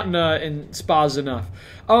hanging out in spas enough.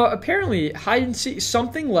 Apparently, hide and seek,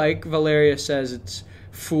 something like Valeria says, it's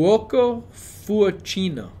fuoco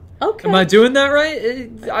fuocino. Okay. Am I doing that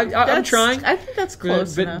right? I'm trying. I think that's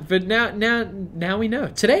close enough. But now we know.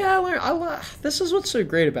 Today I learned. This is what's so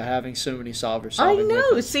great about having so many solvers. I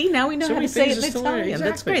know. See, now we know how to say it in Italian. Exactly.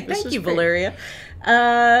 That's great. Thank you, Valeria.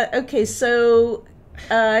 Okay, so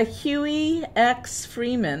Huey X.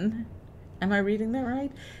 Freeman, am I reading that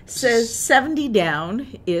right? Says 70 down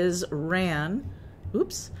is ran.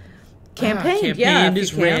 Oops. Campaigned, yeah.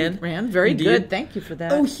 Is ran. Ran. Very Indeed. good. Thank you for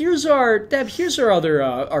that. Oh, here's our other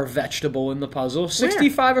our vegetable in the puzzle.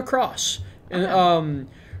 65 across. And,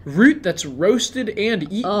 root that's roasted and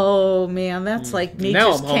eaten. Oh man, that's like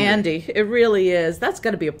nature's candy. It really is. That's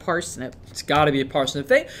got to be a parsnip. It's got to be a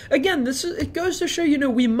parsnip. It goes to show,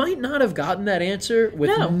 we might not have gotten that answer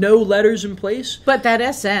with no letters in place. But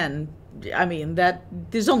that SN, I mean,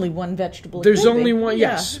 there's only one vegetable. There's only one,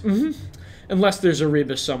 yes. Mm-hmm. Unless there's a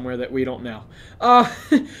rebus somewhere that we don't know.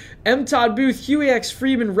 M. Todd Booth, Huey X.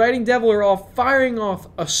 Freeman, Writing Devil are all firing off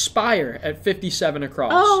Aspire at 57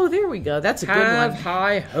 across. Oh, there we go. That's a good one. Have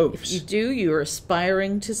high hopes. If you do, you're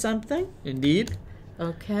aspiring to something. Indeed.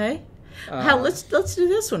 Okay. Let's do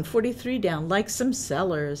this one. 43 down, like some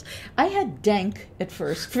sellers. I had dank at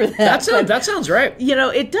first for that. That sounds right.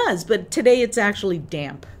 It does, but today it's actually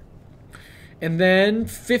damp. And then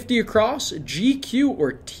 50 across, GQ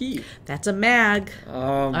or T. That's a mag.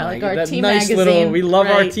 Oh my I like God, our T magazine. We love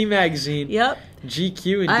our T magazine. Yep.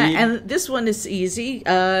 GQ indeed. And this one is easy.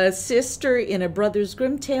 Sister in a Brothers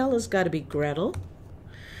Grimm tale has got to be Gretel.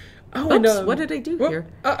 Oh, Oops, no. what did I do here?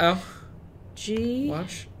 Uh-oh. G.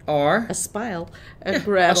 Watch. R. A spile. A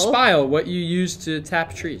Gretel. A spile, what you use to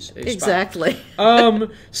tap trees. Exactly.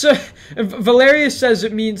 So Valeria says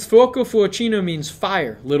it means fuoco fuocino means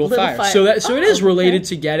fire, little fire. So it is related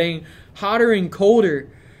to getting hotter and colder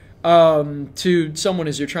to someone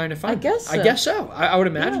as you're trying to find. I guess so. I would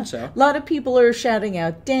imagine so. A lot of people are shouting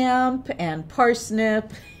out damp and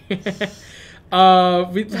parsnip.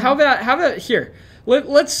 How about here?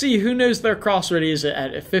 Let's see who knows their crossword is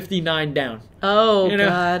at 59 down. Oh,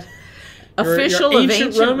 God. Official your of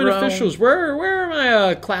ancient Roman officials. Where are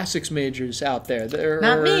my classics majors out there?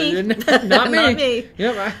 Not me. Not me. Not me.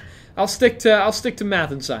 Yep, I'll stick to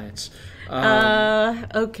math and science.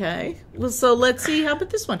 Okay. Well, so let's see. How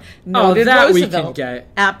about this one? That Roosevelt. we can get.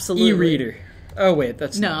 Absolutely. E-reader. Oh, wait,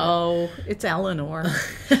 that's it's Eleanor.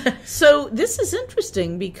 So this is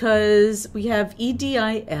interesting because we have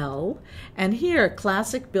EDIL, and here,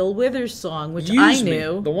 classic Bill Withers song, which I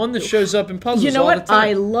knew. The one that shows up in puzzles You know all what? the time.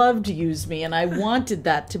 I loved Use Me, and I wanted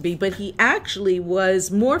that to be, but he actually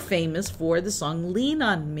was more famous for the song Lean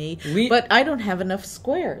on Me, but I don't have enough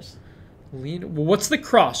squares. Well, what's the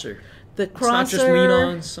crosser? The crosser. It's not just lean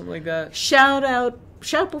on, something like that.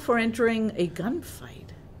 Shout before entering a gunfight.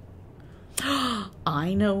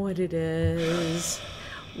 I know what it is.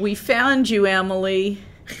 We found you, Emily.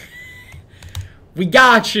 We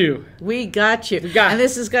got you. And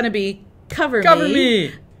this is going to be Cover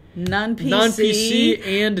Me. Non-PC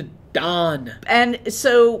and Don. And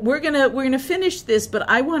so we're gonna finish this, but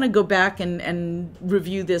I want to go back and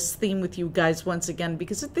review this theme with you guys once again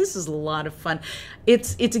because this is a lot of fun.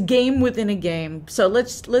 It's a game within a game. So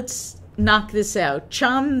let's knock this out.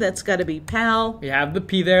 Chum, that's got to be pal. We have the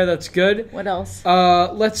P there. That's good. What else?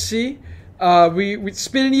 Let's see. We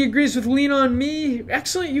Spinity agrees with Lean on Me.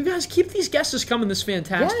 Excellent. You guys keep these guesses coming. This is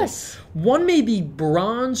fantastic. Yes. One may be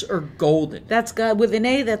bronze or golden. That's got with an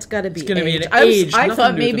A. That's got to be. It's going to be an age. I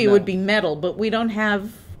thought maybe it would be metal, but we don't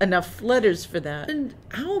have enough letters for that. And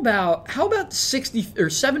how about 60 or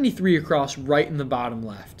 73 across, right in the bottom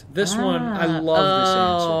left? This one, I love this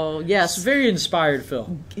answer. Oh, yes. It's very inspired,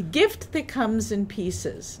 Phil. Gift that comes in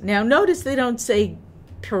pieces. Now, notice they don't say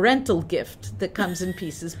parental gift that comes in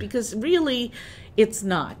pieces because really it's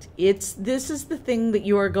not. This is the thing that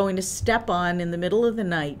you are going to step on in the middle of the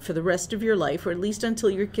night for the rest of your life, or at least until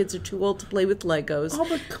your kids are too old to play with Legos. Oh,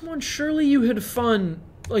 but come on, surely you had fun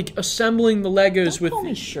like assembling the Legos Don't with. Call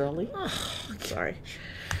me Shirley. Oh, sorry.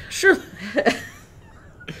 Sure.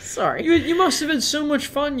 Sorry. You must have had so much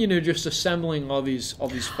fun, just assembling all these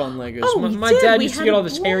fun Legos. Oh, my dad used to get all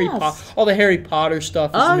this all the Harry Potter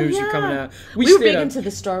stuff as the movies were coming out. We were big into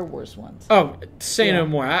the Star Wars ones. Oh, say no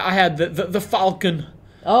more. I had the Falcon.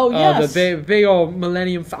 Oh, yes. The big old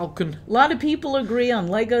Millennium Falcon. A lot of people agree on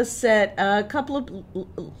Lego set. A couple of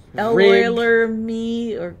Euler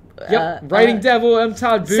me or Writing Devil M.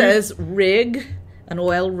 Todd Booth says rig, an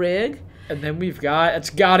oil rig. And then we've got, it's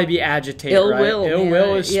got to be agitate, Ill right? will. Ill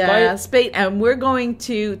will is spite. Yeah, spite. And we're going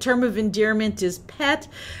to, term of endearment is pet.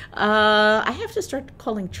 I have to start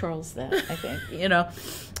calling Charles that, I think,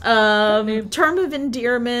 term of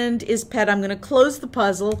endearment is pet. I'm going to close the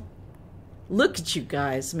puzzle. Look at you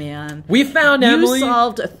guys, man. We found Emily. You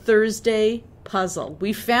solved a Thursday puzzle.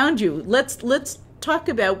 We found you. Let's talk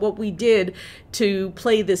about what we did to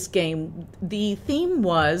play this game. The theme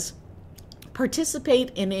was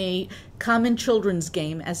participate in a common children's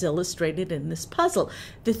game as illustrated in this puzzle.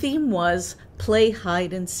 The theme was play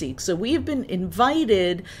hide and seek. So we have been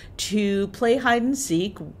invited to play hide and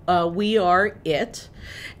seek. We are it,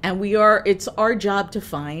 and it's our job to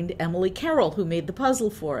find Emily Carroll, who made the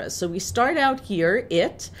puzzle for us. So we start out here,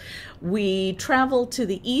 it. We travel to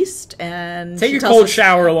the east and take a cold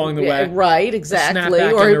shower along the way. Right, exactly.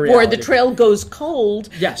 Or the trail goes cold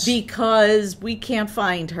because we can't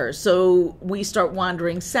find her. So we start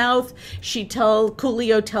wandering south.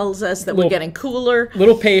 Coolio tells us that we're getting cooler.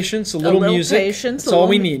 Little patience, a little music. Patience, that's all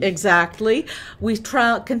we need. Exactly. We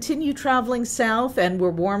continue traveling south, and we're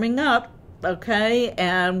warming up. Okay,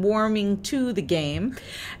 and warming to the game.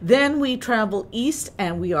 Then we travel east,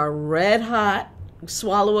 and we are red hot.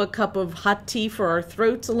 Swallow a cup of hot tea for our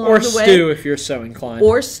throats along the way. Or stew if you're so inclined.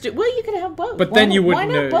 Or stew. Well, you can have both. But then you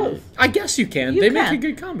wouldn't know. Why not both? I guess you can. They make a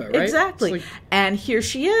good combo, right? Exactly. And here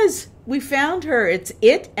she is. We found her. It's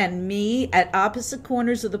it and me at opposite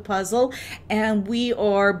corners of the puzzle, and we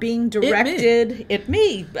are being directed,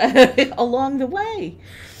 me, along the way.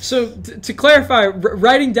 So, to clarify,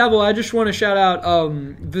 Writing Devil, I just want to shout out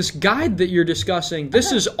this guide that you're discussing.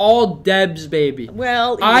 This is all Deb's baby.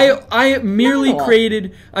 Well, I merely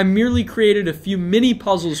created a few mini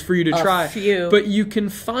puzzles for you to try. But you can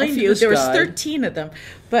find this There was guide. 13 of them.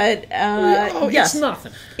 But it's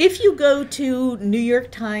nothing. If you go to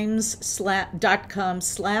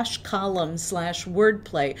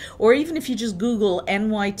NewYorkTimes.com/column/wordplay, or even if you just Google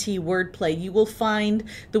NYT wordplay, you will find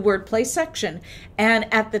the wordplay section. And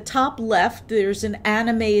at the top left, there's an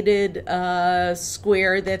animated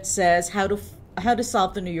square that says how to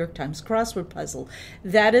solve the New York Times crossword puzzle.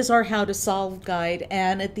 That is our how to solve guide.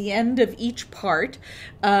 And at the end of each part,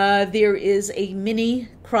 there is a mini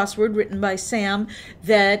crossword written by Sam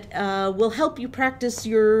that will help you practice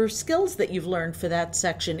your skills that you've learned for that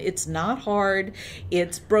section. It's not hard.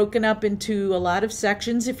 It's broken up into a lot of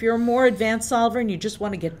sections. If you're a more advanced solver and you just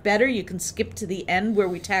want to get better, you can skip to the end where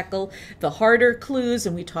we tackle the harder clues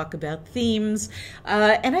and we talk about themes.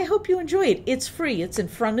 And I hope you enjoy it. It's free. It's in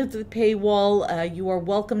front of the paywall. You are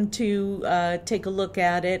welcome to take a look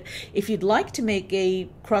at it. If you'd like to make a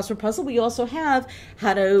crossword puzzle, we also have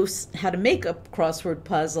how to make a crossword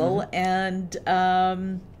puzzle. And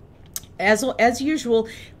as usual,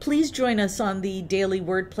 please join us on the daily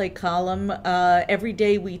wordplay column. Every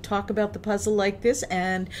day we talk about the puzzle like this,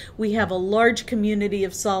 and we have a large community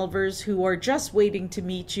of solvers who are just waiting to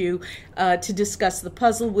meet you to discuss the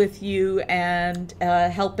puzzle with you and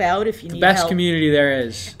help out if you need help. The best community there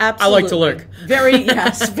is. Absolutely. I like to lurk. Very,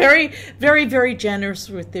 very, very generous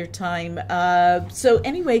with their time. So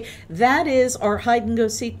anyway, that is our hide and go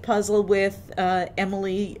seek puzzle with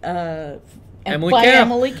Emily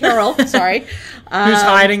Carroll, sorry. Who's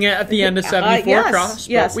hiding it at the end of 74 Cross.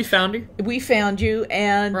 But we found her. We found you,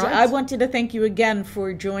 and I wanted to thank you again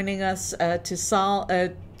for joining us to solve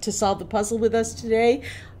the puzzle with us today.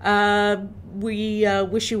 We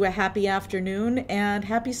wish you a happy afternoon and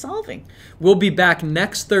happy solving. We'll be back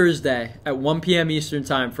next Thursday at 1 p.m. Eastern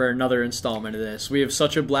Time for another installment of this. We have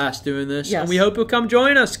such a blast doing this, and we hope you'll come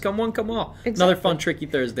join us. Come on, come on. Exactly. Another fun, tricky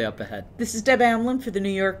Thursday up ahead. This is Deb Amlen for the New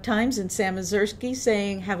York Times and Sam Ezersky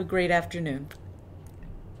saying have a great afternoon.